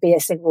don't want to be a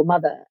single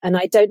mother. And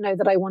I don't know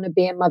that I want to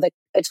be a mother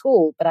at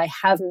all, but I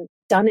haven't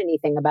done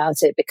anything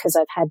about it because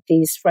I've had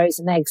these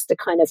frozen eggs to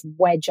kind of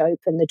wedge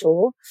open the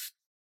door.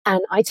 And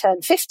I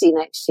turn 50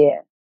 next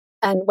year.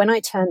 And when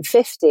I turn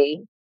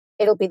 50,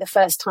 it'll be the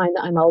first time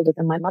that I'm older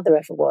than my mother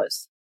ever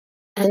was.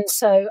 And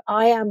so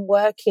I am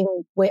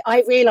working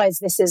I realize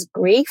this is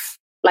grief,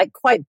 like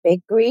quite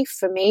big grief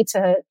for me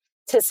to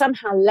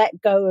somehow let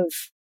go of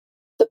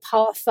the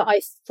path that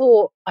I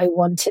thought I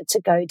wanted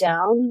to go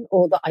down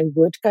or that I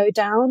would go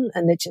down,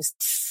 and it just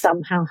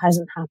somehow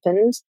hasn't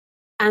happened.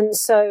 And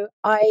so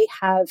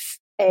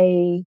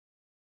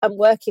I'm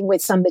working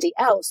with somebody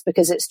else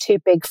because it's too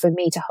big for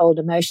me to hold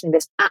emotionally.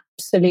 This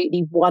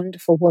absolutely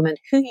wonderful woman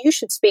who you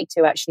should speak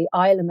to, actually,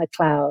 Isla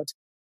McLeod.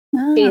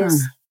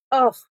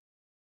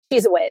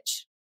 She's a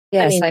witch.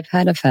 Yes, I mean, I've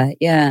heard of her.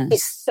 Yeah.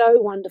 She's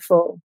so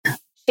wonderful.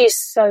 She's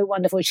so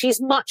wonderful.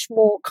 She's much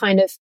more kind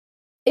of,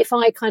 if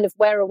I kind of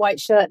wear a white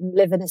shirt and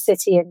live in a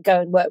city and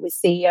go and work with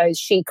CEOs,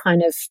 she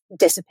kind of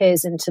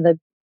disappears into the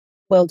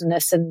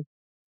wilderness and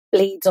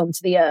bleeds onto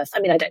the earth. I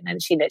mean, I don't know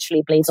that she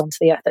literally bleeds onto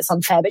the earth. That's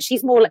unfair, but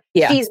she's more like,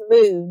 she's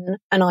moon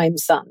and I'm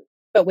sun,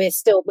 but we're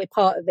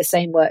part of the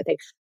same work thing.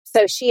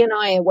 So she and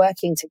I are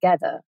working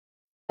together.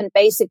 And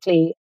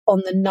basically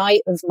on the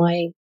night of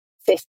the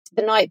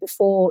night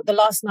before, the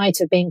last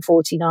night of being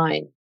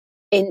 49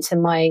 into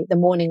the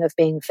morning of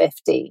being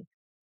 50,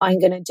 I'm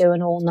going to do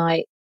an all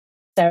night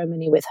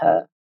ceremony with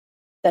her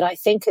that I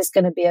think is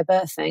going to be a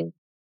birthing.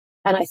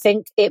 And I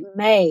think it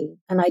may,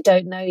 and I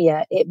don't know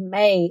yet, it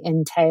may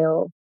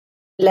entail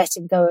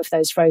letting go of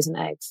those frozen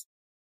eggs.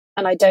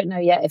 And I don't know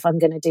yet if I'm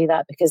going to do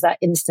that, because that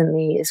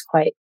instantly is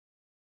quite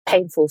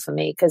painful for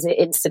me, because it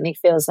instantly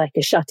feels like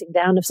a shutting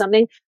down of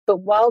something. But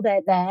while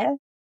they're there,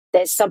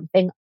 there's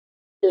something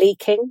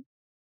leaking.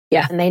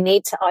 Yeah. And they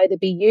need to either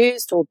be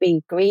used or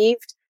be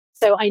grieved.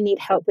 So I need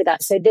help with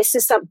that. So this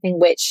is something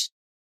which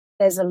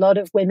there's a lot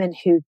of women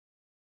who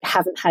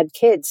haven't had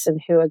kids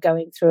and who are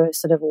going through a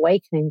sort of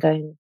awakening,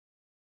 going,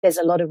 there's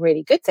a lot of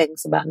really good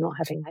things about not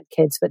having had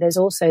kids, but there's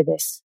also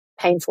this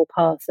painful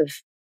path of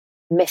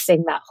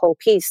missing that whole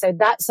piece. So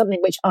that's something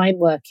which I'm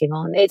working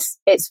on. So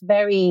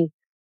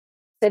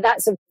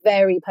that's a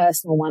very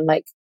personal one,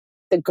 like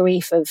the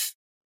grief of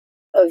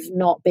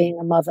not being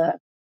a mother,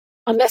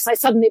 unless I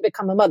suddenly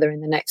become a mother in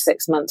the next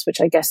 6 months,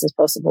 which I guess is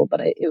possible, but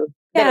it would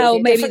or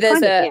maybe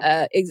there's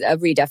a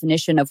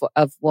redefinition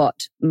of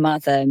what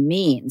mother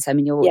means. I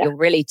mean, you're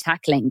really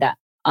tackling that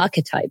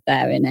archetype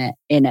there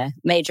in a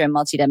major and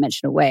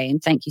multidimensional way.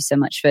 And thank you so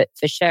much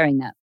for sharing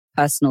that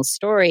personal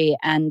story.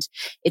 And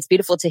it's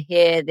beautiful to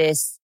hear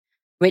this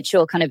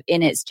ritual kind of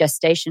in its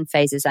gestation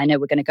phases. I know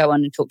we're going to go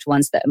on and talk to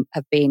ones that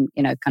have been,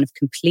 kind of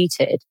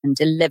completed and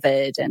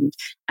delivered and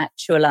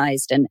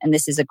actualized. And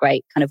this is a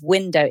great kind of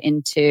window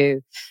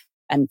into,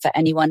 and for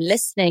anyone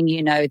listening,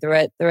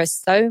 there are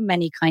so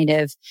many kind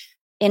of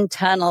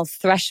internal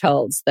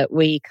thresholds that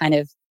we kind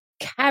of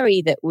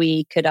carry that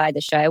we could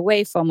either shy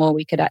away from or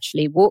we could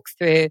actually walk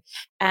through.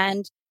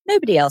 And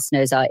nobody else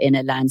knows our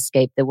inner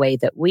landscape the way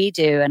that we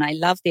do. And I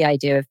love the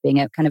idea of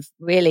being kind of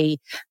really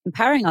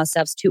empowering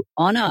ourselves to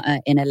honor our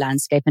inner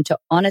landscape and to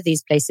honor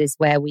these places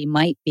where we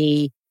might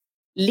be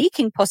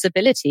leaking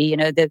possibility.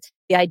 The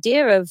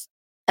idea of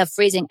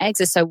freezing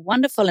eggs is so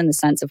wonderful in the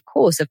sense, of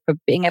course, of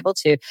being able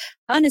to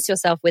harness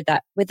yourself with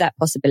that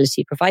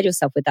possibility, provide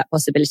yourself with that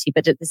possibility.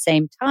 But at the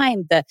same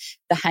time, the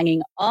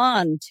hanging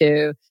on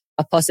to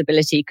a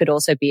possibility could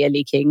also be a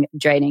leaking,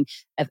 draining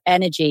of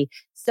energy.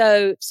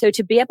 So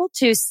to be able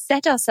to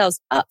set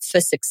ourselves up for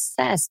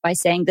success by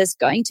saying there's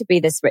going to be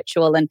this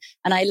ritual, and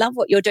I love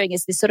what you're doing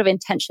is this sort of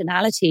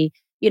intentionality.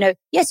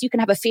 Yes, you can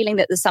have a feeling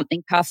that there's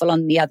something powerful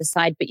on the other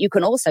side, but you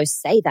can also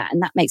say that,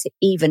 and that makes it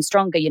even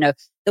stronger.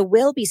 There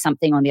will be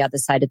something on the other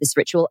side of this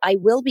ritual. I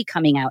will be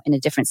coming out in a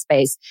different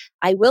space.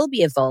 I will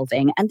be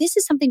evolving. And this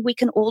is something we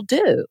can all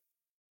do.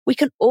 We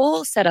can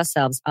all set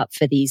ourselves up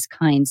for these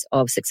kinds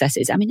of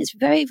successes. I mean, it's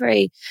very,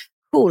 very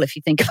cool if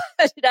you think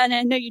about it. And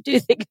I know you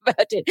do think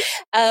about it.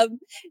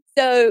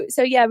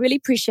 So yeah, I really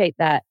appreciate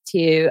that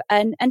too.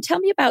 And tell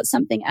me about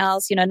something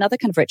else, another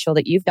kind of ritual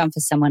that you've done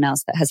for someone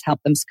else that has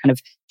helped them kind of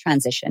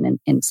transition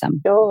in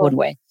some one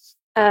way.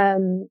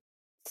 But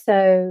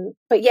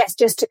yes,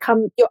 just to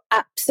come,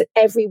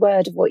 every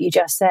word of what you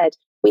just said,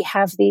 we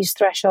have these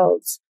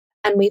thresholds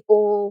and we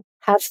all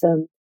have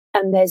them.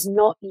 And there's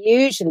not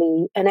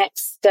usually an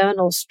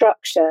external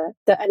structure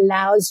that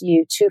allows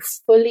you to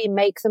fully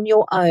make them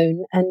your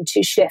own and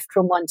to shift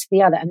from one to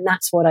the other. And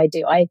that's what I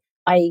do. I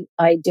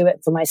do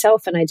it for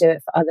myself and I do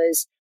it for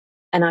others.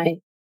 And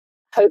I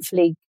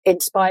hopefully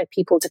inspire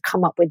people to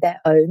come up with their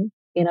own,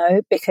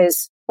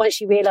 because once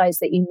you realize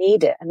that you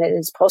need it and that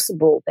it's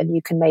possible, then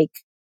you can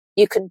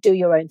do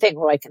your own thing,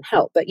 or I can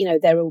help. But,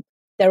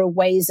 there are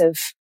ways of,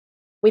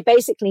 we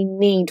basically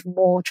need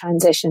more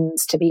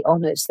transitions to be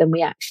honored than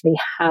we actually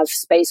have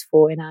space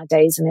for in our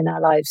days and in our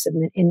lives.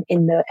 And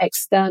in the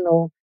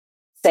external,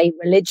 say,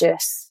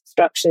 religious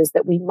structures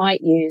that we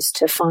might use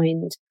to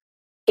find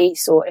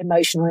peace or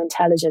emotional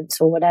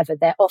intelligence or whatever,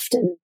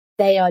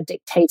 they are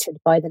dictated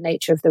by the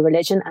nature of the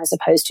religion as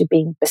opposed to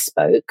being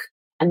bespoke.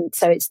 And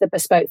so it's the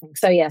bespoke thing.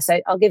 So yeah, so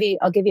I'll give you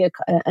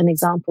an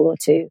example or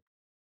two.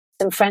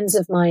 Some friends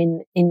of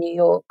mine in New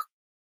York,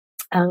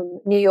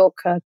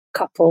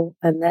 couple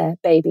and their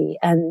baby,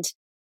 and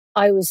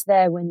I was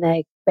there when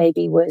their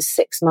baby was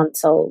 6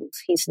 months old.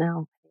 He's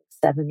now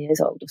 7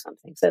 years old or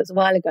something, so it was a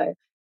while ago.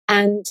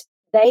 And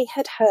they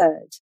had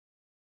heard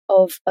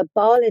of a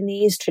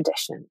Balinese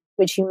tradition,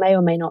 which you may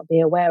or may not be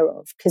aware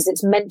of, because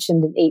it's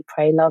mentioned in Eat,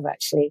 Pray, Love,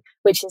 actually,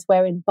 which is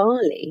where in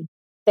Bali,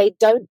 they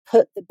don't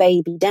put the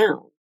baby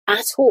down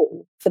at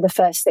all for the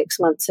first 6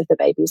 months of the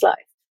baby's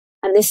life.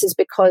 And this is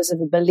because of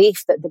a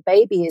belief that the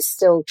baby is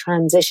still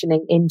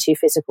transitioning into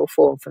physical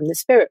form from the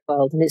spirit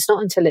world. And it's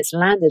not until it's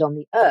landed on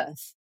the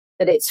earth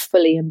that it's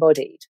fully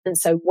embodied. And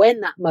so when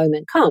that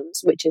moment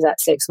comes, which is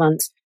at 6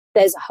 months,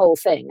 there's a whole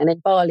thing. And in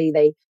Bali,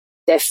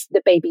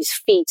 the baby's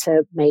feet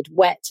are made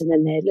wet and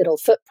then their little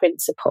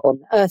footprints are put on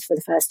the earth for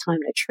the first time.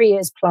 A tree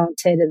is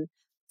planted. And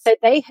so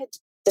they had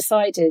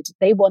decided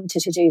they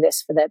wanted to do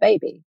this for their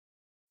baby.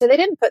 So they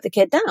didn't put the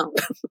kid down.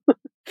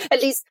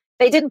 At least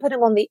They didn't put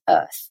him on the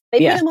earth. They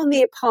put him on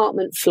the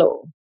apartment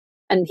floor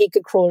and he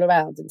could crawl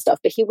around and stuff,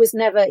 but he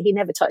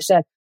never touched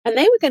earth. And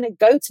they were going to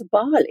go to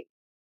Bali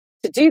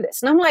to do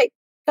this. And I'm like,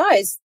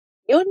 guys,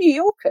 you're New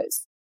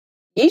Yorkers.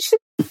 You should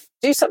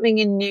do something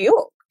in New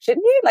York,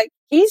 shouldn't you? Like,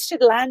 he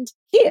should land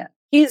here.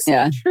 He's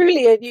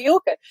truly a New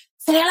Yorker.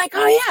 So they're like,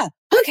 oh yeah,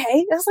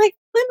 okay. I was like,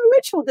 I'm a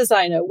ritual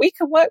designer. We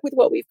can work with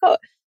what we've got.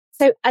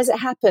 So as it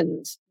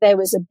happened, there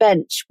was a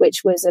bench,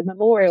 which was a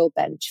memorial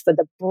bench for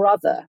the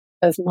brother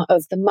of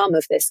the mum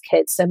of this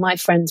kid. So my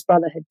friend's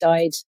brother had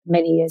died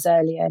many years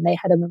earlier, and they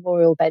had a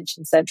memorial bench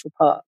in Central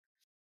Park.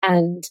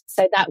 And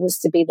so that was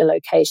to be the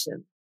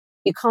location.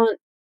 You can't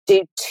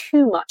do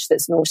too much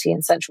that's naughty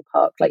in Central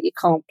Park. Like, you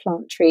can't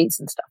plant trees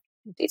and stuff.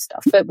 Do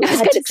stuff, but we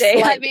had to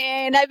say, I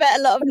mean, I bet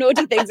a lot of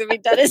naughty things have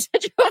been done in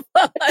Central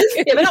Park.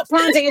 Yeah, we're not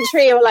planting a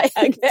tree or like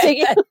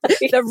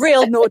the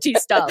real naughty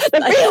stuff. The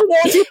like real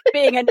naughty,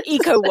 being an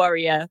eco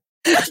warrior.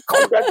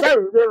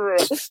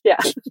 Yeah.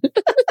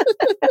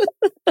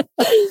 But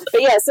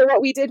yeah, so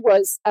what we did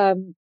was,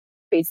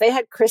 they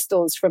had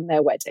crystals from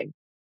their wedding,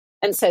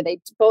 and so they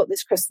bought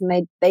this crystal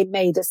and they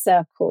made a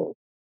circle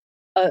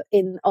on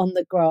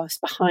the grass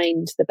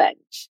behind the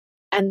bench.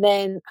 And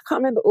then I can't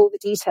remember all the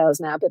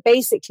details now, but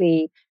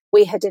basically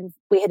we had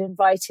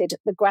invited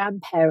the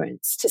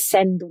grandparents to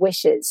send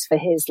wishes for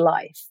his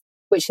life,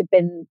 which had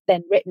been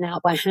then written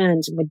out by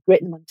hand, and we'd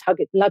written them on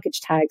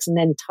luggage tags and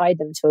then tied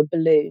them to a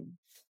balloon.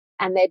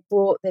 And they'd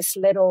brought this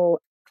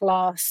little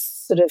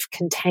glass sort of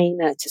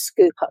container to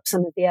scoop up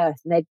some of the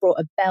earth. And they'd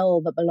brought a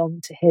bell that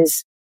belonged to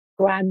his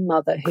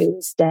grandmother who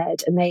was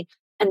dead. And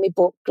we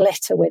brought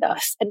glitter with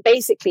us. And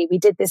basically we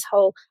did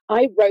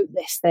I wrote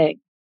this thing,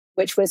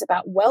 which was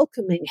about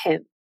welcoming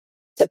him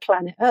to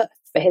planet Earth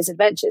for his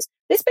adventures.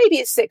 This baby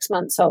is 6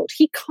 months old.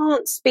 He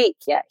can't speak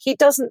yet. He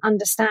doesn't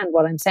understand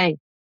what I'm saying.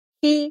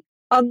 He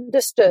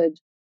understood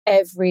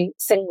every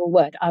single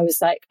word. I was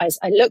like, I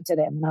looked at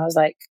him and I was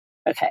like,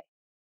 okay,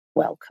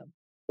 welcome.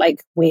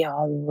 Like, we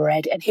are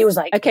ready. And he was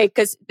like, okay,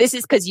 because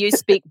you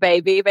speak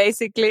baby,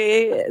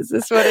 basically. Is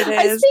this what it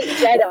is? I speak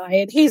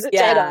Jedi, and he's a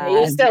Jedi.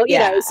 He's still,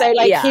 so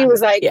like, he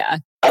was like,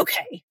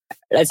 okay.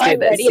 Let's do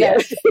this.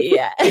 Ready,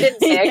 Yeah. He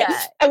didn't say okay.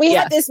 And we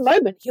had this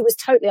moment. I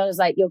was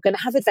like, you're going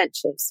to have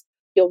adventures.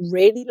 You're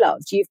really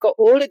loved. You've got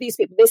all of these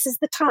people. This is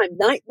the time.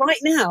 Right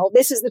now,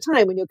 this is the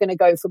time when you're going to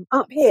go from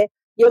up here,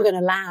 you're going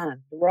to land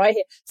right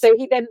here. So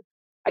he then,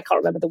 I can't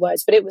remember the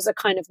words, but it was a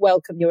kind of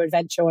welcome, your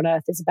adventure on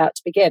Earth is about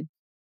to begin.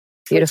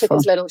 Beautiful. He took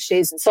his little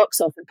shoes and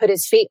socks off and put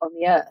his feet on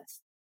the earth.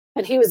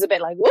 And he was a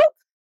bit like, whoop.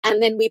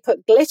 And then we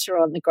put glitter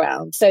on the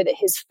ground so that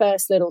his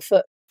first little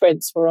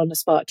footprints were on a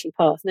sparkly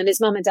path. And then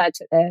his mum and dad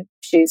took their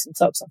shoes and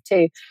socks off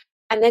too.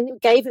 And then we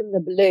gave him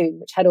the balloon,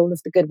 which had all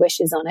of the good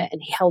wishes on it.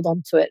 And he held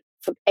on to it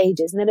for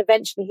ages. And then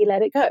eventually he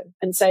let it go.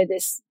 And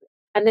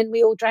then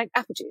we all drank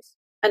apple juice.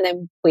 And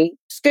then we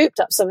scooped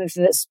up some of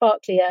the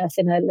sparkly earth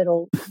in a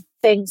little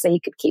thing so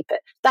he could keep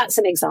it. That's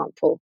an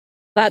example.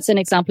 That's an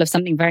example of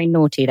something very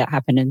naughty that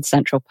happened in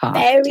Central Park.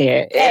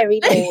 Very,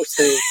 very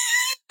naughty.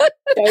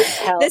 Don't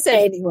tell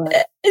anyone.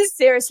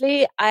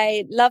 Seriously,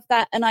 I love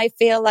that. And I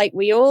feel like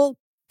we all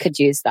could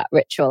use that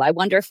ritual. I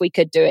wonder if we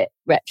could do it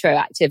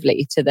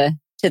retroactively to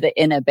the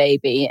inner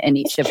baby in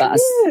each of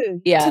us.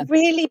 Yeah. To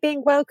really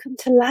being welcome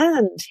to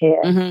land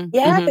here.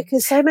 Mm-hmm,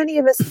 because so many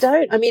of us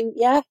don't. I mean,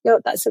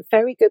 that's a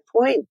very good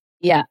point.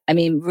 Yeah. I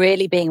mean,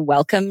 really being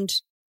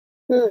welcomed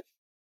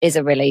is that's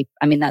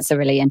a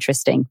really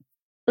interesting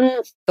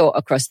thought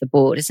across the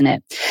board, isn't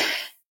it?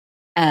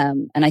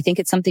 And I think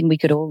it's something we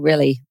could all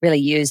really, really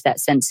use, that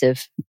sense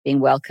of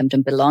being welcomed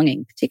and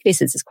belonging, particularly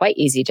since it's quite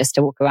easy just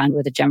to walk around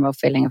with a general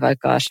feeling of, oh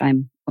gosh,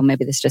 or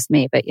maybe this is just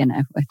me, but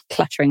we're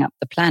cluttering up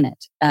the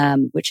planet,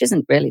 which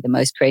isn't really the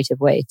most creative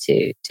way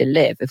to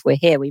live. If we're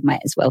here, we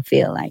might as well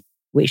feel like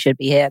we should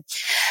be here.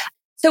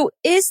 So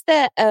if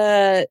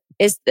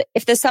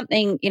there's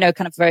something,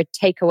 kind of for a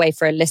takeaway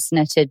for a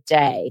listener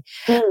today,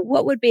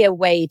 what would be a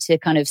way to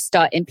kind of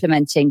start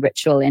implementing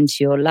ritual into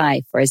your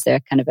life? Or is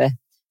there kind of a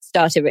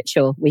starter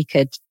ritual we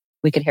could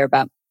hear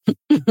about?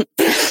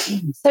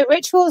 So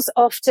rituals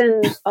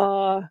often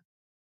are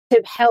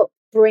to help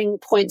bring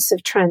points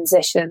of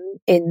transition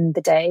in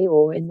the day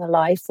or in the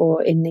life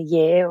or in the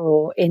year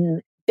or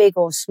in big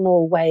or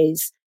small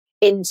ways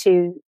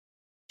into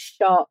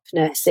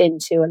sharpness,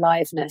 into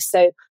aliveness.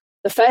 So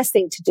the first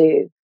thing to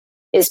do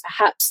is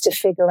perhaps to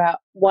figure out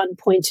one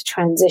point of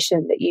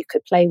transition that you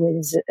could play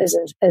with as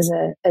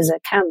a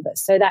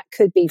canvas. So that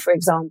could be, for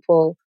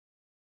example,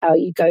 how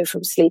you go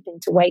from sleeping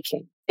to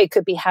waking. It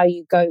could be how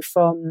you go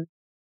from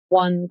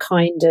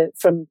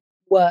from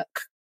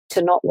work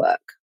to not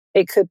work.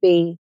 It could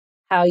be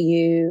how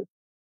you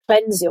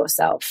cleanse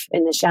yourself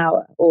in the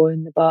shower or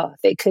in the bath.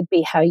 It could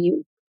be how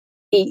you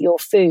eat your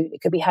food.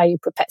 It could be how you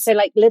prepare. So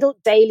like little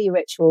daily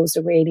rituals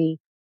are really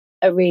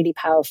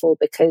powerful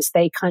because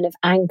they kind of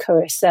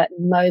anchor a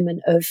certain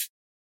moment of,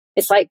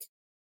 it's like,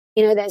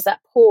 there's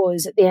that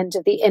pause at the end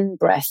of the in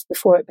breath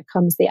before it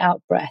becomes the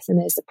out breath. And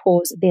there's the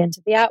pause at the end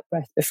of the out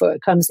breath before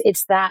it comes.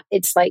 It's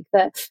like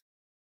the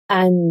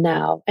and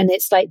now. And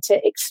it's like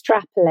to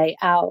extrapolate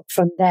out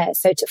from there.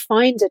 So to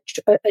find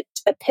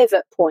a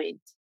pivot point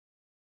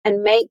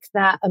and make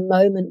that a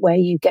moment where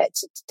you get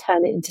to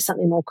turn it into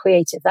something more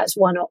creative. That's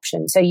one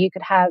option. So you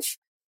could have,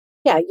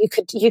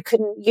 you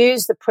can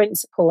use the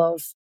principle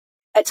of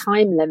a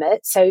time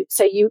limit. So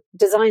you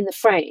design the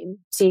frame.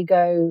 So you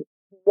go,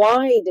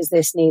 why does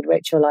this need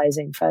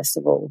ritualizing, first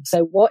of all?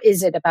 So what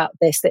is it about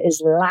this that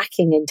is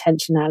lacking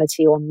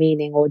intentionality or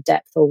meaning or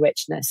depth or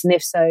richness? And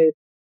if so,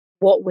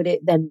 what would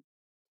it then,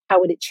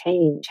 how would it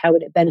change? How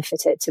would it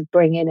benefit it to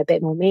bring in a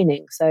bit more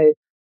meaning? So,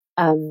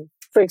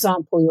 for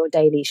example, your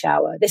daily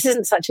shower. This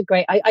isn't such a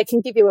great, I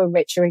can give you a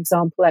richer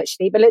example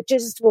actually, but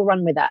we'll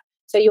run with that.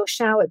 So your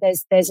shower,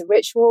 there's a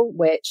ritual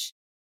which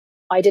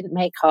I didn't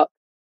make up.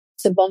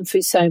 So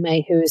Bonfu Some,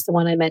 who is the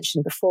one I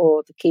mentioned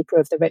before, the keeper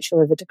of the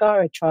ritual of the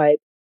Dagara tribe,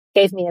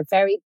 gave me a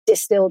very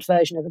distilled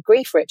version of a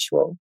grief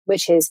ritual,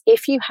 which is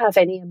if you have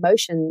any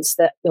emotions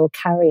that you're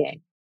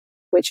carrying,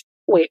 which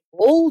we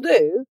all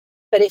do,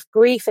 but if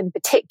grief in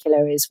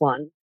particular is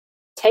one,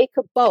 take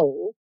a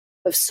bowl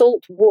of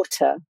salt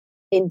water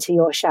into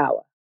your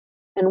shower.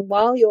 And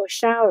while you're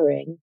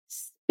showering,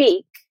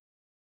 speak,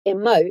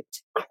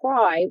 emote,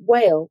 cry,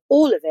 wail,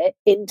 all of it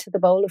into the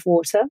bowl of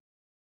water.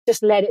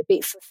 Just let it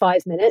be for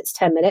 5 minutes,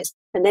 10 minutes.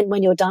 And then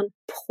when you're done,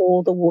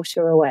 pour the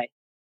water away.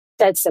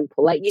 Dead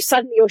simple. Like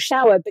your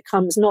shower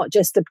becomes not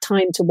just a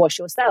time to wash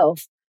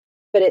yourself,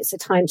 but it's a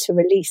time to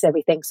release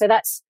everything. So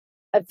that's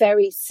a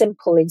very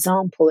simple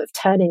example of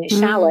turning a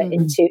shower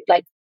into,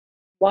 like,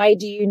 why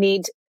do you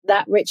need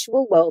that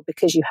ritual? Well,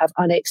 because you have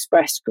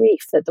unexpressed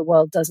grief that the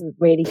world doesn't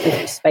really give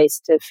you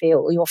space to feel,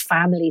 or your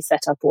family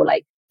set up, or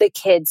like the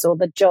kids or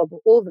the job, or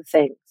all the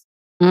things.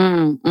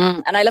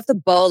 And I love the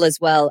bowl as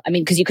well. I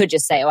mean, because you could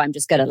just say, oh, I'm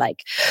just going to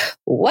like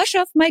wash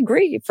off my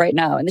grief right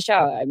now in the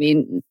shower. I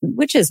mean,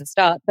 which is a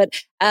start,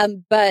 but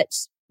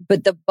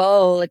the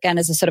bowl again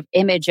as a sort of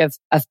image of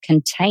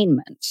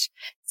containment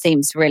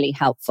seems really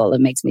helpful.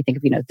 It makes me think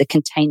of, the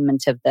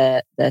containment of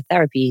the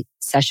therapy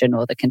session,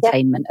 or the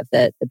containment of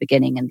the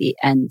beginning and the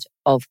end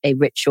of a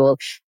ritual.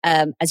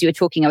 As you were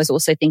talking, I was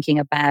also thinking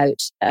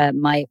about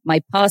my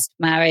past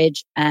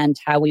marriage and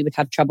how we would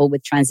have trouble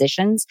with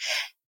transitions,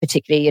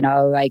 particularly,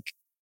 like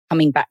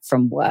coming back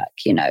from work,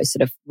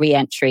 sort of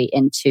re-entry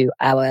into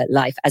our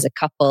life as a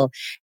couple.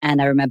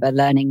 And I remember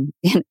learning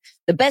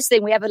the best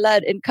thing we ever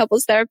learned in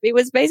couples therapy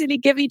was basically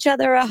give each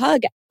other a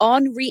hug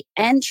on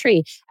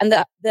re-entry. And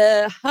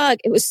the hug,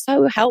 it was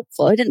so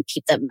helpful. It didn't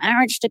keep the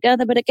marriage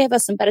together, but it gave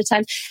us some better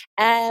times.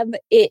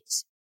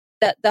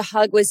 That the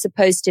hug was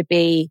supposed to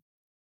be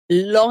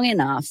long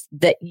enough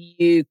that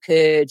you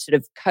could sort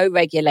of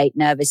co-regulate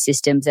nervous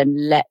systems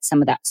and let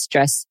some of that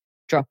stress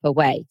drop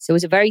away. So it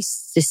was a very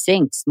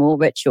succinct, small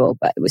ritual,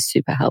 but it was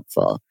super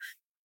helpful.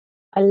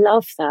 I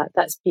love that.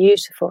 That's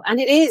beautiful. And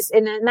it is,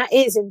 and that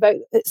is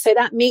so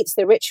that meets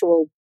the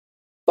ritual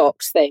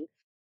box thing,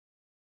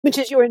 which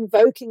is you're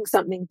invoking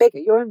something bigger.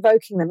 You're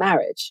invoking the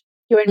marriage.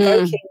 You're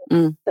invoking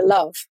the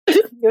love.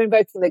 You're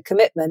invoking the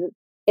commitment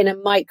in a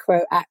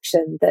micro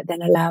action that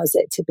then allows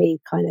it to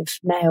be kind of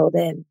nailed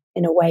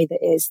in a way that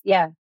is,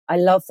 I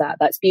love that.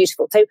 That's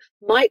beautiful. So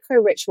micro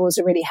rituals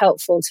are really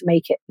helpful to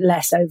make it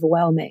less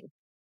overwhelming.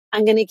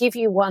 I'm going to give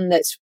you one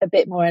that's a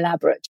bit more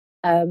elaborate.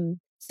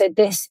 So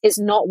this is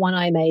not one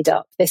I made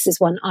up. This is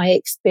one I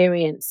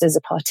experienced as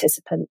a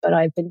participant, but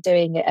I've been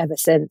doing it ever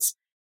since.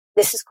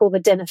 This is called the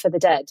Dinner for the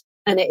Dead,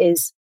 and it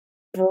is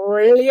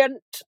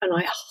brilliant, and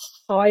I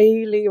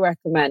highly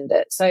recommend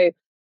it. So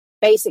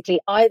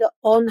basically, either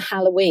on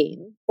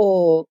Halloween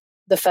or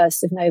the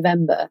 1st of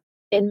November,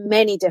 in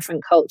many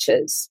different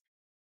cultures,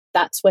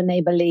 that's when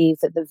they believe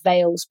that the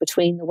veils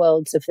between the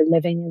worlds of the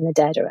living and the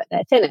dead are at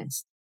their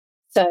thinnest.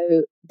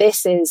 So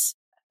this is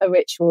a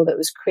ritual that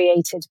was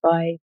created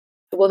by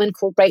a woman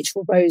called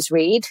Rachel Rose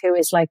Reed, who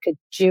is like a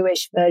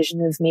Jewish version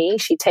of me.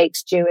 She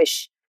takes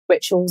Jewish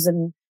rituals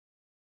and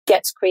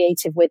gets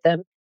creative with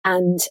them,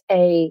 and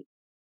a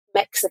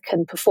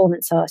Mexican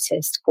performance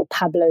artist called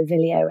Pablo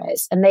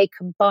Villieres. And they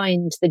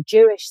combined the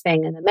Jewish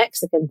thing and the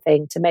Mexican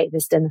thing to make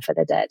this Dinner for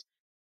the Dead.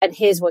 And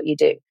here's what you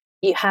do.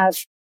 You have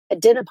a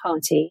dinner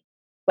party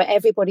where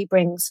everybody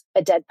brings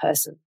a dead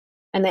person.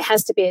 And there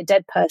has to be a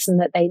dead person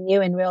that they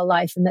knew in real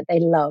life and that they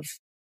love.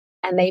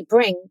 And they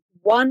bring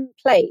one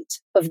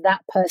plate of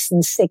that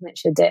person's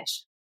signature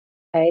dish.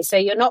 Okay, so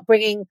you're not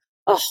bringing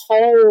a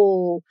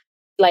whole,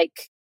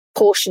 like,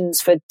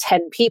 portions for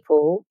 10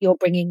 people. You're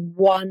bringing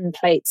one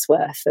plate's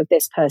worth of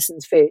this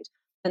person's food.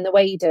 And the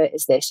way you do it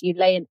is this. You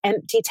lay an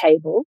empty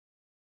table.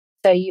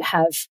 So you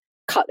have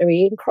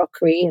cutlery and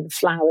crockery and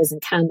flowers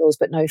and candles,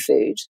 but no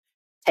food,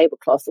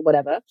 tablecloth or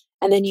whatever.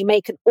 And then you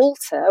make an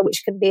altar,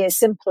 which can be as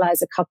simple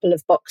as a couple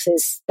of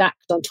boxes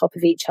stacked on top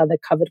of each other,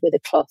 covered with a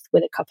cloth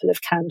with a couple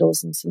of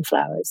candles and some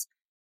flowers.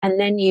 And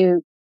then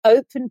you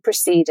open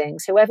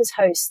proceedings, whoever's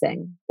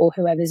hosting or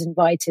whoever's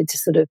invited to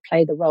sort of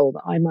play the role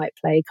that I might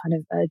play, kind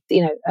of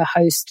a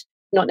host,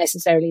 not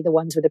necessarily the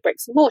ones with the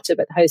bricks and mortar,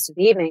 but the host of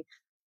the evening,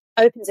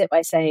 opens it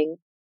by saying,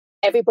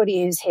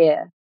 everybody who's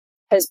here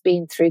has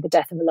been through the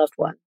death of a loved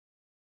one.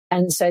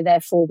 And so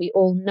therefore we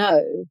all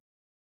know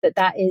that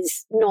that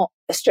is not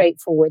a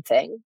straightforward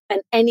thing.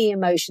 And any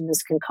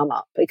emotions can come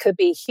up. It could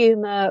be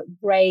humor,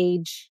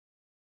 rage,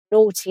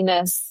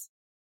 naughtiness,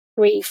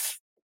 grief,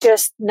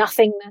 just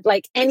nothing,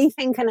 like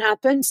anything can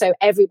happen. So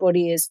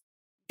everybody is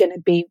going to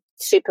be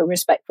super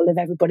respectful of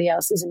everybody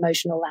else's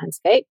emotional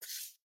landscape.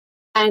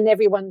 And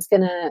everyone's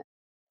going to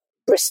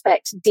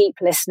respect deep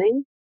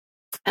listening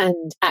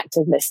and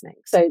active listening.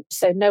 So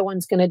no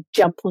one's going to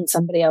jump on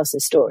somebody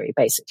else's story,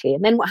 basically.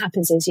 And then what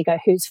happens is you go,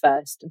 who's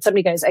first? And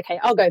somebody goes, okay,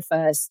 I'll go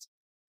first.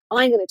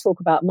 I'm going to talk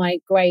about my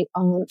great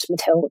aunt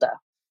Matilda.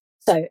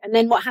 So, and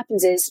then what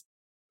happens is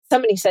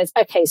somebody says,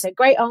 okay, so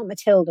great aunt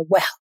Matilda,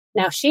 well,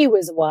 now she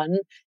was one,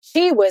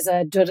 she was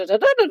a da da da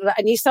da da,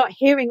 and you start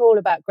hearing all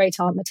about great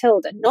aunt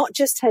Matilda, not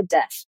just her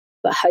death,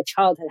 but her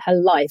childhood, her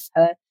life,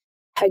 her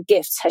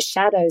gifts, her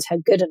shadows, her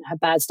good and her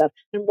bad stuff.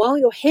 And while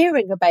you're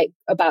hearing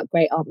about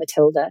great aunt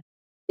Matilda,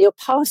 you're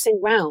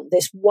passing round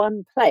this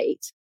one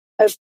plate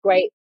of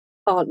great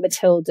aunt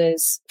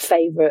Matilda's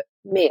favorite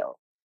meal.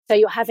 So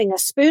you're having a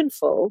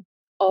spoonful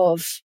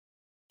of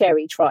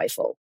cherry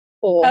trifle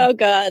or oh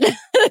God,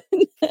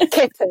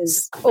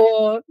 kippers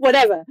or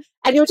whatever.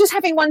 And you're just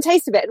having one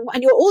taste of it.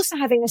 And you're also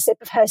having a sip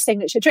of her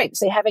signature drink.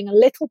 So you're having a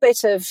little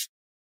bit of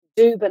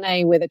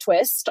Dubonnet with a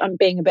twist. I'm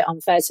being a bit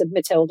unfair to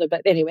Matilda,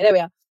 but anyway, there we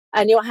are.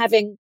 And you're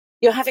having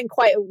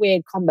quite a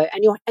weird combo.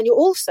 And you're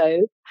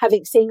also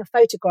seeing a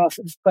photograph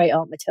of great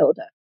aunt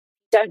Matilda.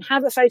 Don't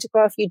have a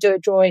photograph, you do a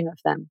drawing of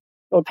them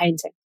or a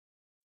painting.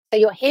 So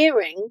you're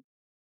hearing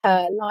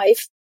her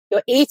life,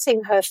 you're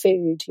eating her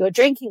food, you're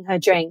drinking her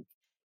drink.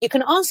 You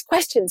can ask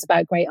questions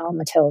about great aunt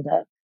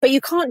Matilda, but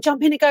you can't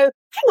jump in and go,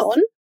 hang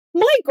on,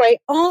 my great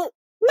aunt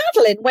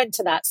Madeline went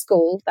to that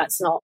school.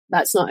 That's not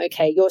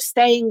okay. You're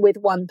staying with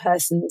one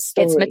person's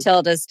story. It's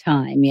Matilda's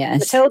time,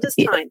 yes. Matilda's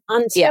time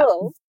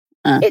until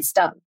it's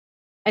done.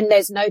 And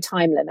there's no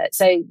time limit.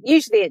 So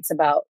usually it's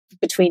about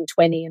between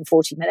 20 and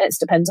 40 minutes,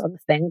 depends on the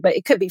thing, but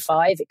it could be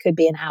 5, it could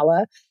be an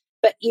hour.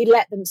 But you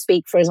let them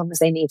speak for as long as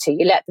they need to.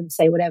 You let them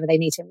say whatever they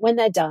need to. When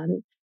they're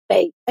done,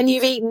 and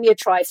you've eaten your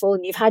trifle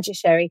and you've had your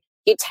sherry,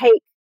 you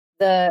take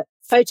the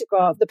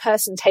photograph, the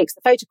person takes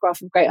the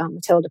photograph of great aunt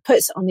Matilda,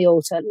 puts it on the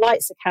altar,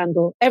 lights a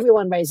candle,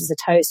 everyone raises a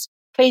toast,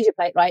 cleans your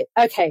plate, right?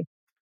 Okay,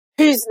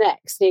 who's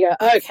next? And you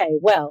go, okay,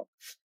 well.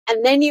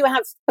 And then you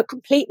have a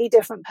completely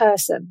different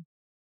person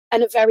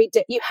and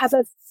you have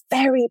a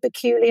very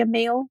peculiar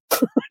meal.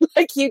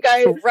 Like you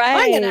go, right.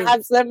 I'm going to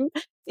have some,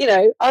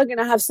 I'm going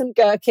to have some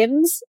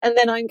gherkins, and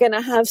then I'm going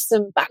to have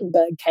some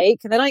Battenberg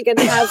cake, and then I'm going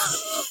to have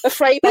a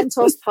Frey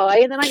Bentos pie,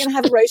 and then I'm going to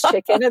have a roast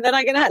chicken, and then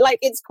I'm going to have,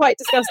 it's quite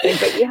disgusting,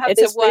 but you have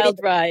it's a wild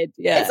ride.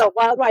 Yeah. It's a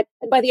wild ride.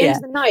 And by the end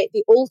of the night,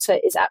 the altar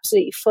is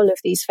absolutely full of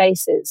these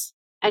faces,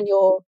 and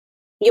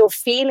you're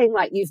feeling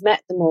like you've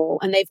met them all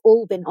and they've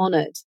all been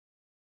honored.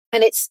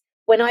 And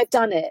when I've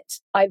done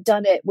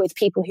it with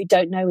people who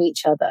don't know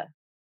each other.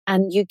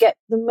 And you get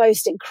the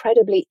most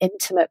incredibly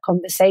intimate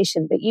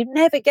conversation, but you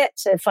never get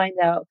to find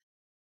out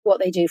what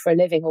they do for a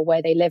living or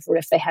where they live or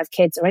if they have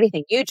kids or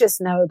anything. You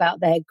just know about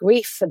their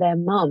grief for their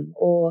mum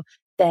or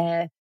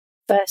their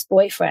first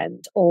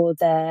boyfriend or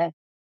their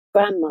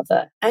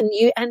grandmother. And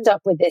you end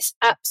up with this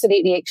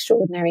absolutely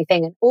extraordinary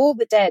thing. And all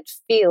the dead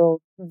feel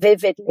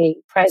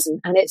vividly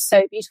present. And it's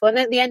so beautiful. And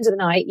at the end of the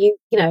night, you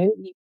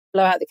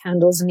blow out the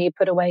candles and you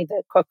put away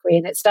the crockery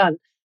and it's done.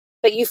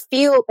 But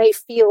they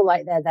feel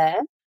like they're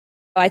there.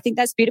 I think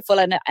that's beautiful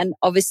and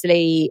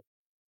obviously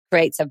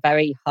creates a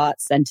very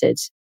heart-centered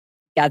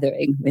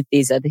gathering with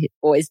these are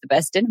always the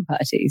best dinner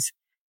parties.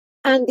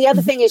 And the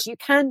other thing is you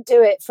can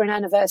do it for an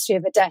anniversary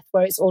of a death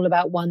where it's all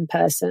about one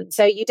person.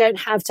 So you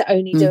don't have to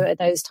only do it at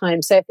those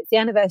times. So if it's the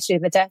anniversary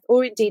of a death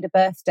or indeed a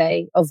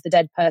birthday of the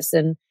dead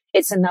person,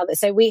 it's another.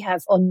 So we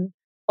have on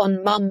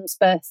mum's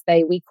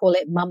birthday, we call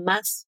it mum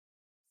mass.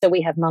 So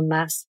we have mum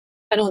mass.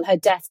 And on her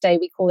death day,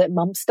 we call it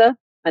mumster,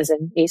 as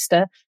in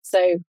Easter.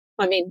 So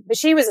but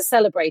she was a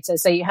celebrator,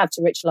 so you have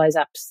to ritualize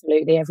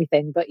absolutely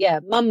everything. But yeah,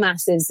 mum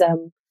mass is,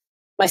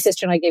 my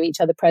sister and I give each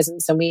other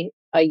presents, and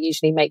I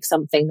usually make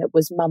something that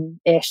was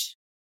mum-ish.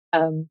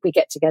 We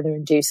get together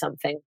and do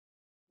something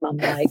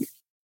mum-like.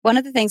 One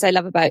of the things I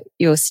love about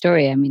your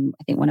story, I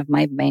think one of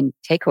my main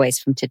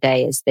takeaways from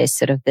today is this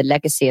sort of the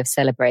legacy of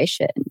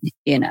celebration,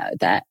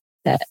 that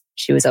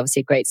she was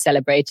obviously a great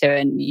celebrator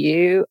and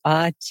you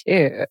are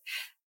too.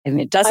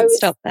 It doesn't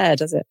stop there,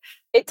 does it?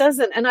 It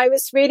doesn't. And I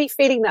was really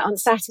feeling that on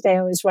Saturday.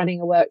 I was running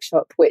a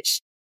workshop,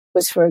 which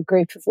was for a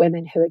group of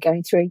women who are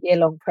going through a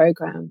year-long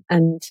program.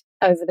 And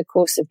over the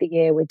course of the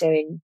year, we're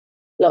doing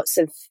lots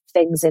of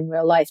things in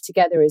real life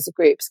together as a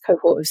group,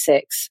 cohort of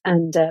 6,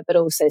 and but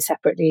also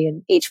separately.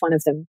 And each one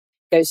of them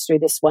goes through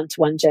this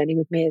one-to-one journey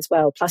with me as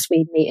well. Plus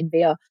we meet in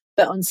VR.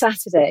 But on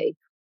Saturday,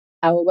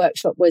 our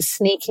workshop was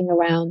sneaking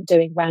around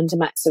doing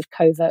random acts of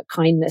covert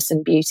kindness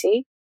and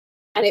beauty.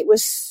 And it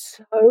was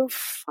so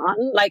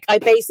fun. Like I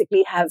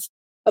basically have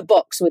a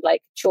box with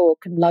like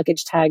chalk and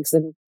luggage tags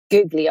and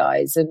googly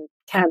eyes and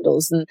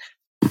candles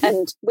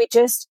and we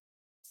just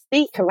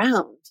sneak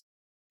around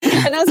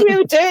And as we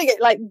were doing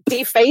it, like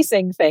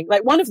defacing thing,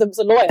 like one of them was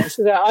a lawyer.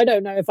 She was like, I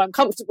don't know if I'm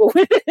comfortable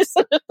with this.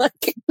 Like,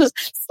 it was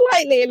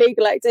slightly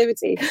illegal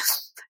activity.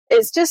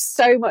 It's just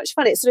so much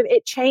fun.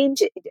 It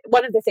changed.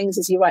 One of the things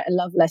is you write a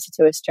love letter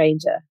to a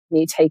stranger and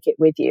you take it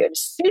with you. And as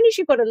soon as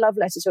you've got a love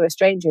letter to a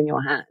stranger in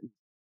your hand,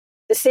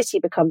 the city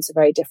becomes a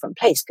very different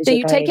place. So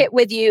you take it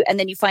with you and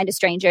then you find a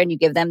stranger and you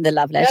give them the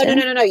love letter?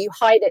 No. You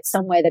hide it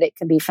somewhere that it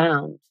can be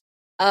found.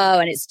 Oh,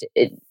 and it's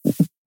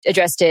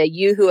addressed to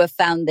you who have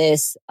found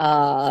this,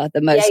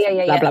 the most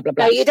blah, blah, blah,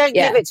 blah. No, you don't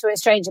give it to a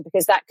stranger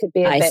because that could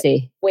be a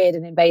bit weird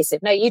and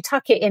invasive. No, you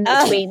tuck it in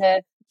between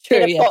a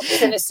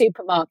box in a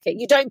supermarket.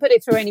 You don't put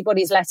it through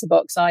anybody's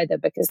letterbox either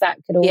because that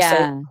could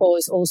also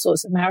cause all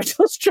sorts of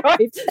marital strife.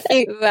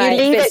 You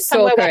leave it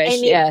somewhere where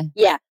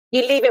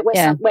you leave it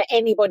where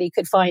anybody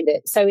could find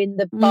it. So in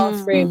the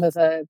bathroom of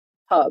a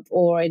pub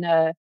or in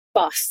a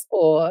bus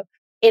or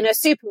in a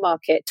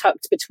supermarket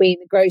tucked between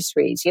the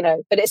groceries,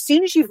 But as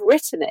soon as you've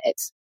written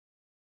it,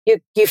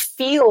 you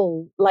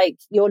feel like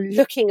you're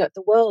looking at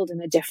the world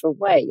in a different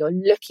way. You're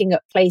looking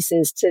at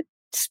places to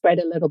spread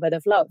a little bit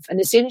of love.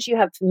 And as soon as you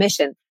have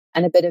permission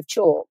and a bit of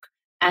chalk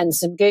and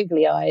some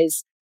googly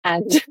eyes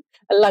and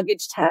a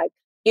luggage tag,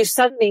 you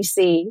suddenly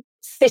see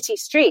city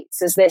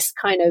streets as this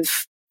kind of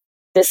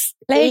this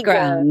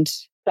playground.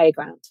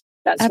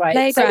 That's right.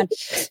 Playground.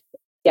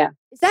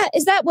 So,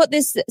 Is that what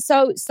this?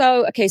 So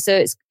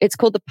it's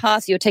called The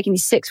Path. You're taking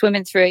these 6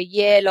 women through a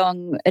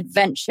year-long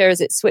adventure.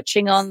 Is it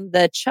switching on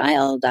the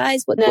child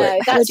eyes?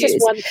 That's just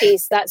one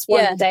piece. That's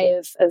one day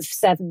of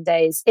 7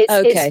 days.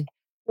 It's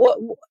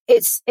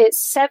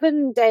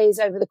 7 days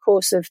over the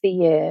course of the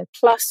year,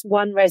 plus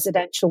one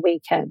residential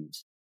weekend.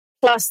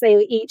 Plus they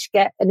each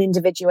get an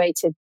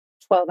individuated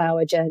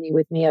 12-hour journey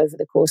with me over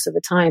the course of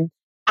the time.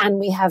 And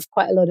we have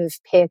quite a lot of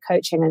peer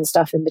coaching and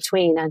stuff in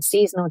between and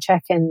seasonal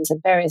check-ins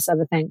and various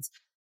other things.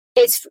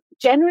 It's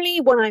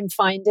generally what I'm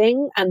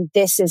finding, and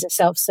this is a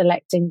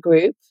self-selecting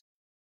group,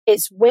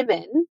 it's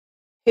women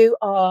who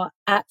are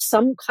at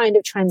some kind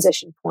of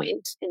transition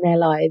point in their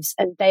lives.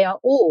 And they are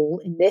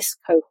all in this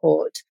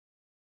cohort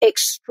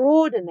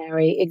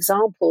extraordinary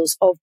examples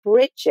of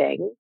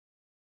bridging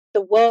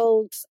the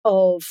worlds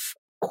of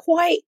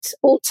quite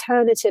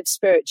alternative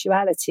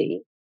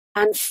spirituality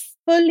and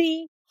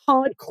fully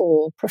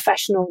hardcore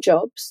professional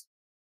jobs.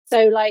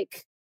 So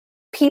like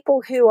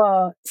people who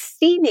are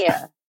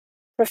senior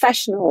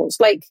professionals,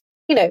 like,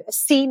 a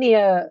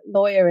senior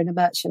lawyer in a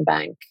merchant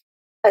bank,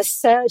 a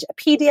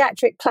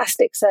pediatric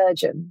plastic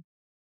surgeon,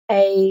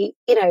 a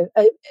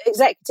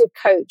executive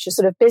coach, a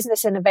sort of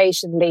business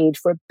innovation lead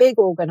for a big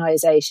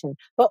organization.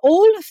 But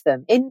all of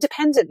them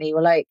independently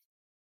were like,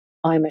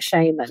 I'm a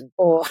shaman,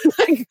 or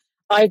like,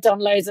 I've done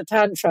loads of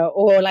tantra,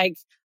 or like,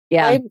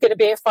 I'm going to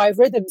be a 5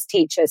 rhythms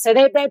teacher. So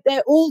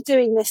they're all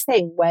doing this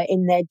thing where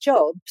in their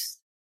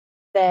jobs,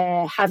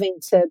 they're having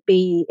to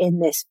be in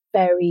this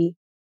very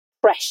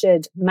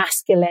pressured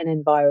masculine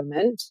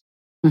environment.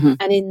 Mm-hmm.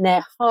 And in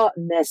their heart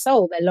and their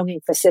soul, they're longing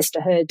for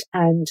sisterhood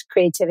and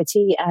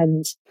creativity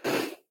and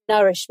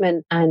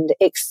nourishment and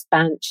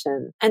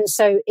expansion. And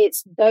so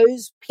it's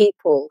those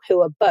people who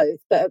are both,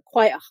 but at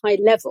quite a high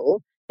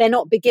level. They're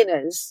not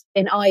beginners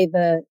in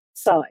either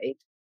side.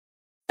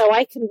 So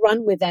I can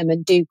run with them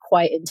and do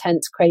quite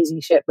intense,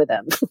 crazy shit with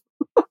them.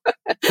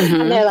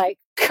 Mm-hmm. And they're like,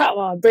 come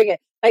on, bring it.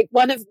 Like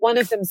one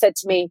of them said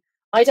to me,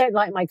 I don't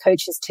like my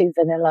coaches too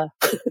vanilla.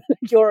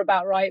 You're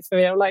about right for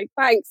me. I'm like,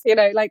 thanks.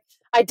 Like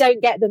I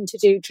don't get them to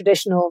do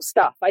traditional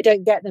stuff. I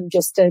don't get them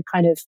just to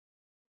kind of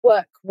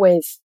work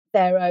with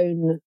their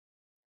own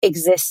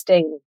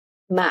existing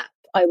map.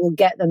 I will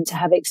get them to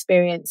have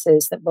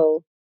experiences that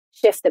will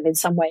shift them in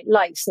some way,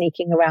 like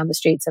sneaking around the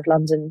streets of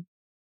London,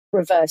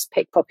 reverse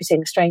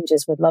pickpocketing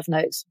strangers with love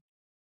notes.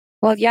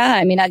 Well, yeah,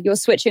 I mean, you're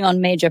switching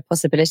on major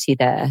possibility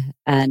there.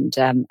 And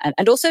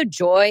also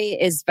joy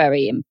is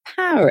very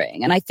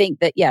empowering. And I think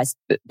that, yes,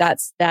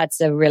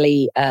 that's a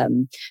really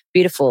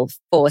beautiful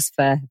force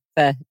for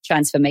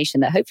transformation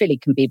that hopefully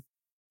can be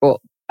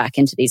brought back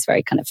into these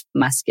very kind of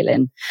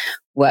masculine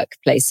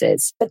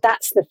workplaces. But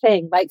that's the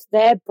thing, like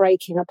they're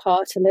breaking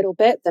apart a little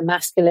bit, the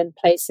masculine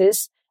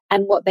places.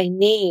 And what they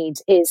need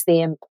is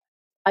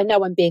I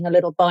know I'm being a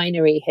little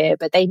binary here,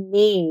 but they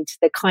need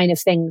the kind of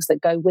things that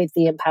go with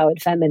the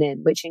empowered feminine,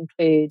 which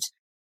include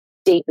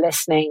deep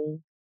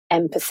listening,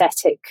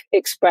 empathetic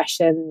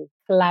expression,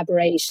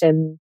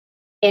 collaboration,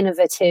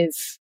 innovative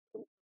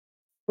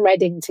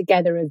threading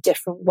together of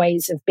different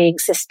ways of being,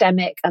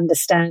 systemic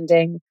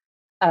understanding,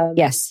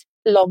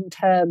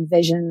 long-term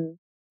vision,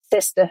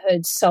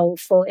 sisterhood,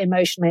 soulful,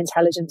 emotional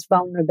intelligence,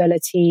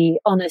 vulnerability,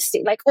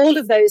 honesty, like all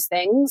of those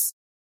things.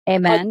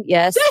 Amen.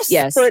 Yes.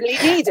 Desperately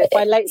needed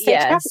by late stage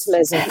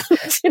capitalism.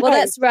 Well,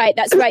 that's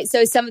right.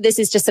 So some of this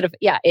is just sort of,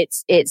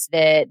 it's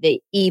the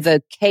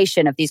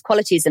evocation of these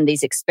qualities and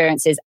these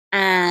experiences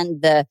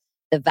and the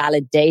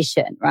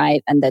validation,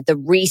 right? And the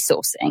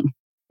resourcing.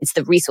 It's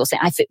the resourcing.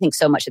 I think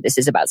so much of this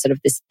is about sort of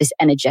this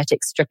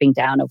energetic stripping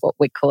down of what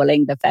we're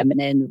calling the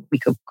feminine. We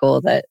could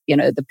call the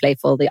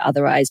playful, the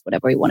otherized,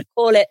 whatever we want to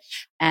call it.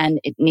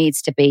 And it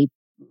needs to be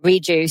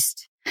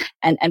reduced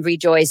and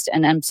rejoiced.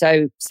 And I'm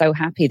so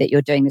happy that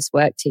you're doing this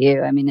work, to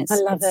you. I mean,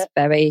 it's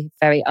very,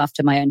 very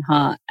after my own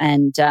heart.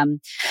 And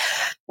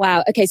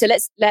wow. Okay, so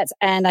let's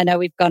end. I know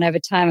we've gone over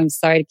time. I'm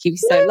sorry to keep you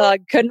so long.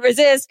 Couldn't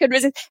resist.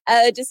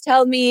 Just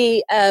tell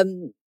me,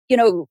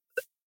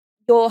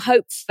 your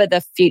hope for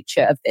the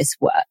future of this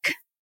work.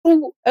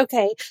 Oh,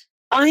 okay.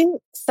 I'm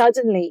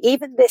suddenly,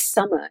 even this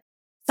summer,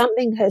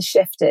 something has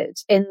shifted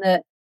in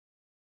that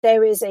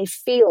there is a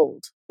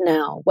field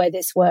now where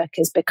this work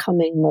is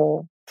becoming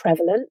more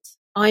prevalent.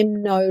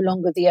 I'm no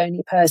longer the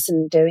only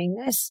person doing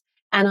this.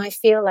 And I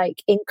feel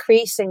like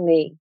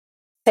increasingly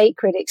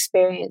sacred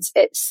experience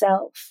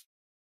itself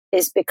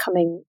is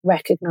becoming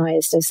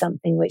recognized as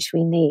something which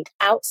we need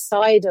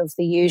outside of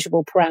the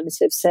usual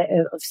parameters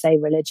of say,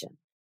 religion.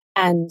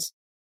 And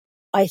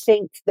I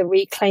think the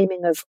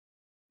reclaiming of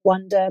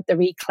wonder, the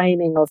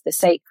reclaiming of the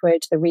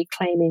sacred, the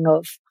reclaiming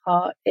of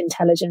heart,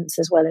 intelligence,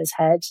 as well as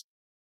head,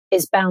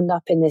 is bound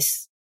up in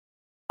this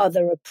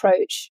other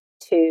approach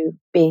to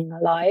being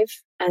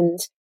alive. And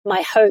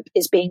my hope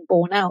is being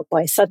borne out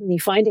by suddenly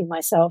finding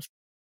myself.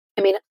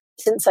 I mean,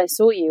 since I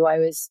saw you, I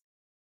was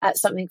at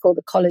something called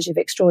the College of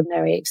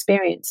Extraordinary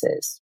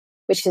Experiences,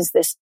 which is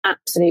this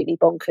absolutely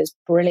bonkers,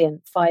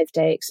 brilliant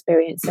 5-day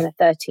experience in a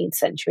 13th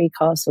century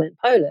castle in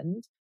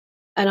Poland.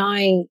 And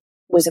I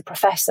was a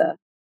professor,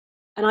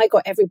 and I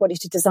got everybody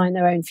to design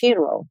their own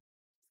funeral.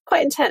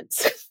 Quite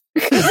intense.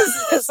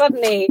 Because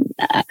suddenly,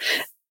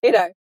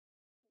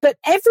 but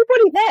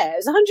everybody there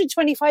is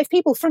 125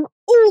 people from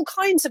all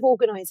kinds of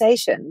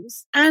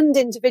organizations and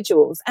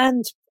individuals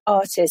and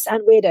artists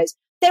and weirdos.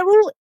 They're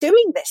all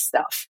doing this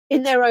stuff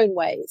in their own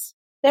ways.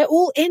 They're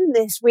all in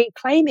this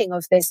reclaiming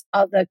of this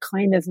other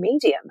kind of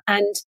medium.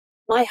 And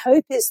my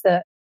hope is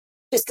that,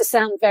 just to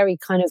sound very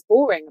kind of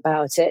boring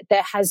about it,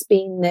 there has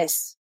been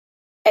this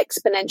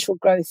exponential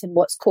growth in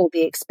what's called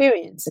the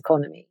experience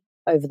economy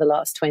over the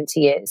last 20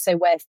 years. So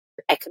where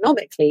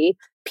economically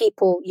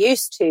people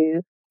used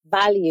to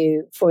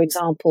value, for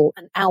example,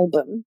 an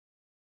album,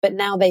 but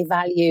now they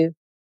value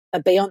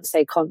a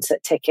Beyonce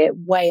concert ticket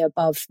way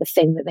above the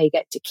thing that they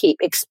get to keep.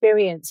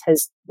 Experience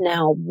has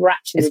now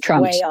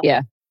ratcheted way up.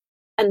 Yeah.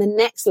 And the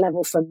next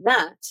level from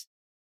that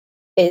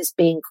is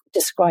being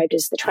described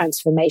as the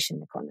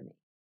transformation economy.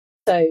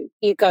 So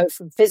you go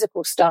from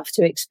physical stuff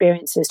to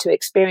experiences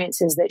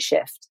that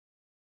shift.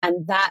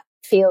 And that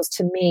feels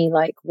to me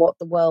like what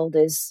the world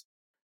is.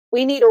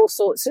 We need all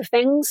sorts of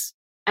things.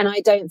 And I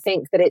don't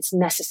think that it's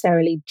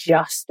necessarily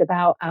just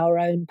about our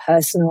own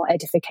personal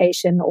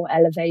edification or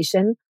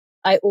elevation.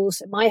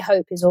 My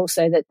hope is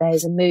also that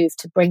there's a move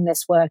to bring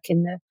this work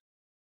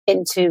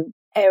into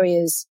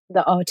areas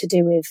that are to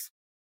do with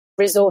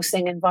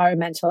resourcing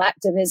environmental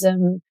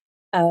activism,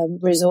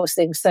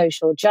 resourcing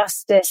social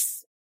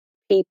justice,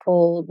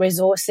 people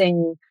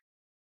resourcing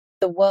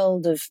the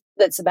world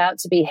that's about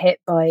to be hit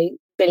by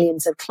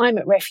billions of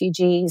climate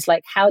refugees.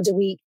 Like, how do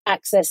we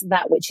access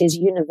that which is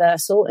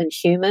universal and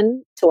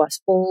human to us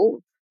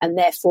all, and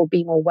therefore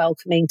be more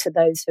welcoming to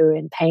those who are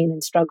in pain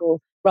and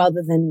struggle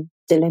rather than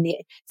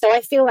delineate? So I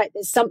feel like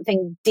there's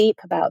something deep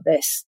about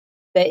this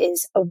that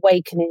is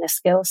awakening a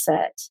skill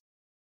set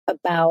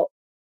about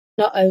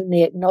not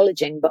only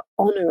acknowledging but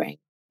honoring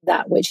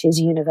that which is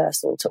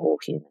universal to all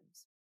humans.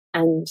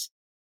 And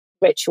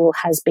ritual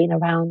has been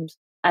around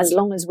as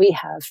long as we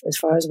have, as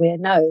far as we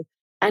know.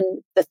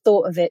 And the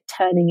thought of it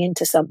turning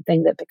into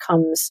something that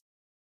becomes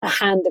a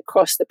hand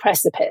across the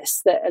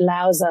precipice that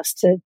allows us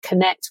to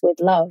connect with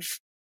love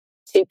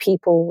to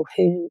people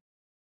who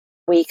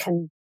we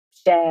can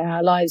share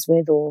our lives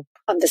with or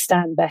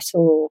understand better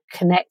or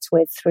connect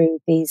with through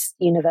these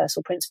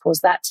universal principles,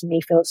 that to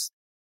me feels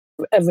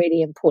a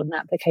really important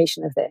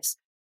application of this.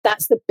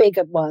 That's the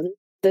bigger one.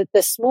 The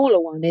smaller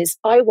one is,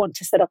 I want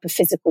to set up a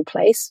physical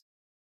place.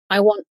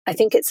 I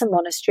think it's a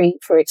monastery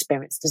for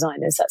experienced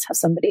designers. That's how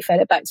somebody fed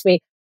it back to me.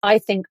 I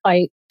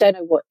don't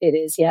know what it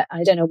is yet.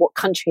 I don't know what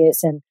country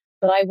it's in,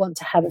 but I want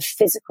to have a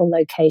physical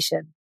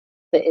location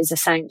that is a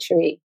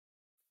sanctuary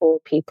for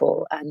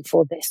people and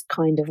for this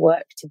kind of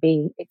work to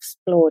be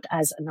explored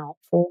as an art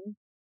form.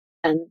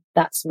 And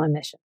that's my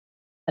mission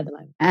at the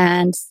moment.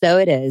 And so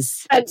it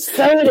is. It's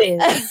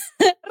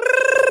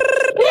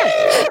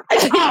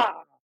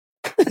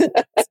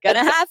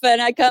gonna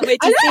happen. I can't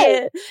wait to see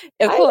it.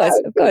 Of course.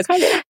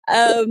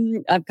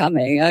 I'm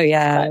coming. Oh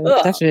yeah,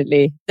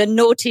 definitely. The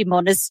naughty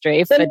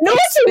monastery. The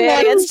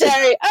naughty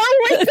monastery.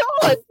 Oh my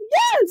God.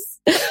 Yes.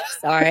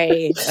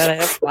 Sorry.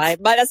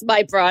 That's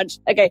my branch.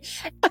 Okay.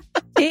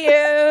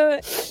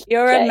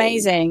 You're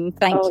amazing.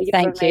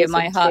 Thank you.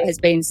 My heart has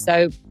been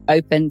so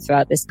open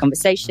throughout this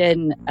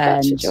conversation.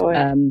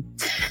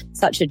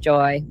 Such a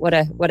joy. What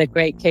a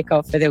great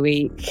kickoff for the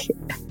week.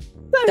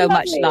 So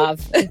much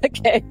love.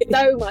 Okay.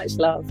 So much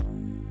love.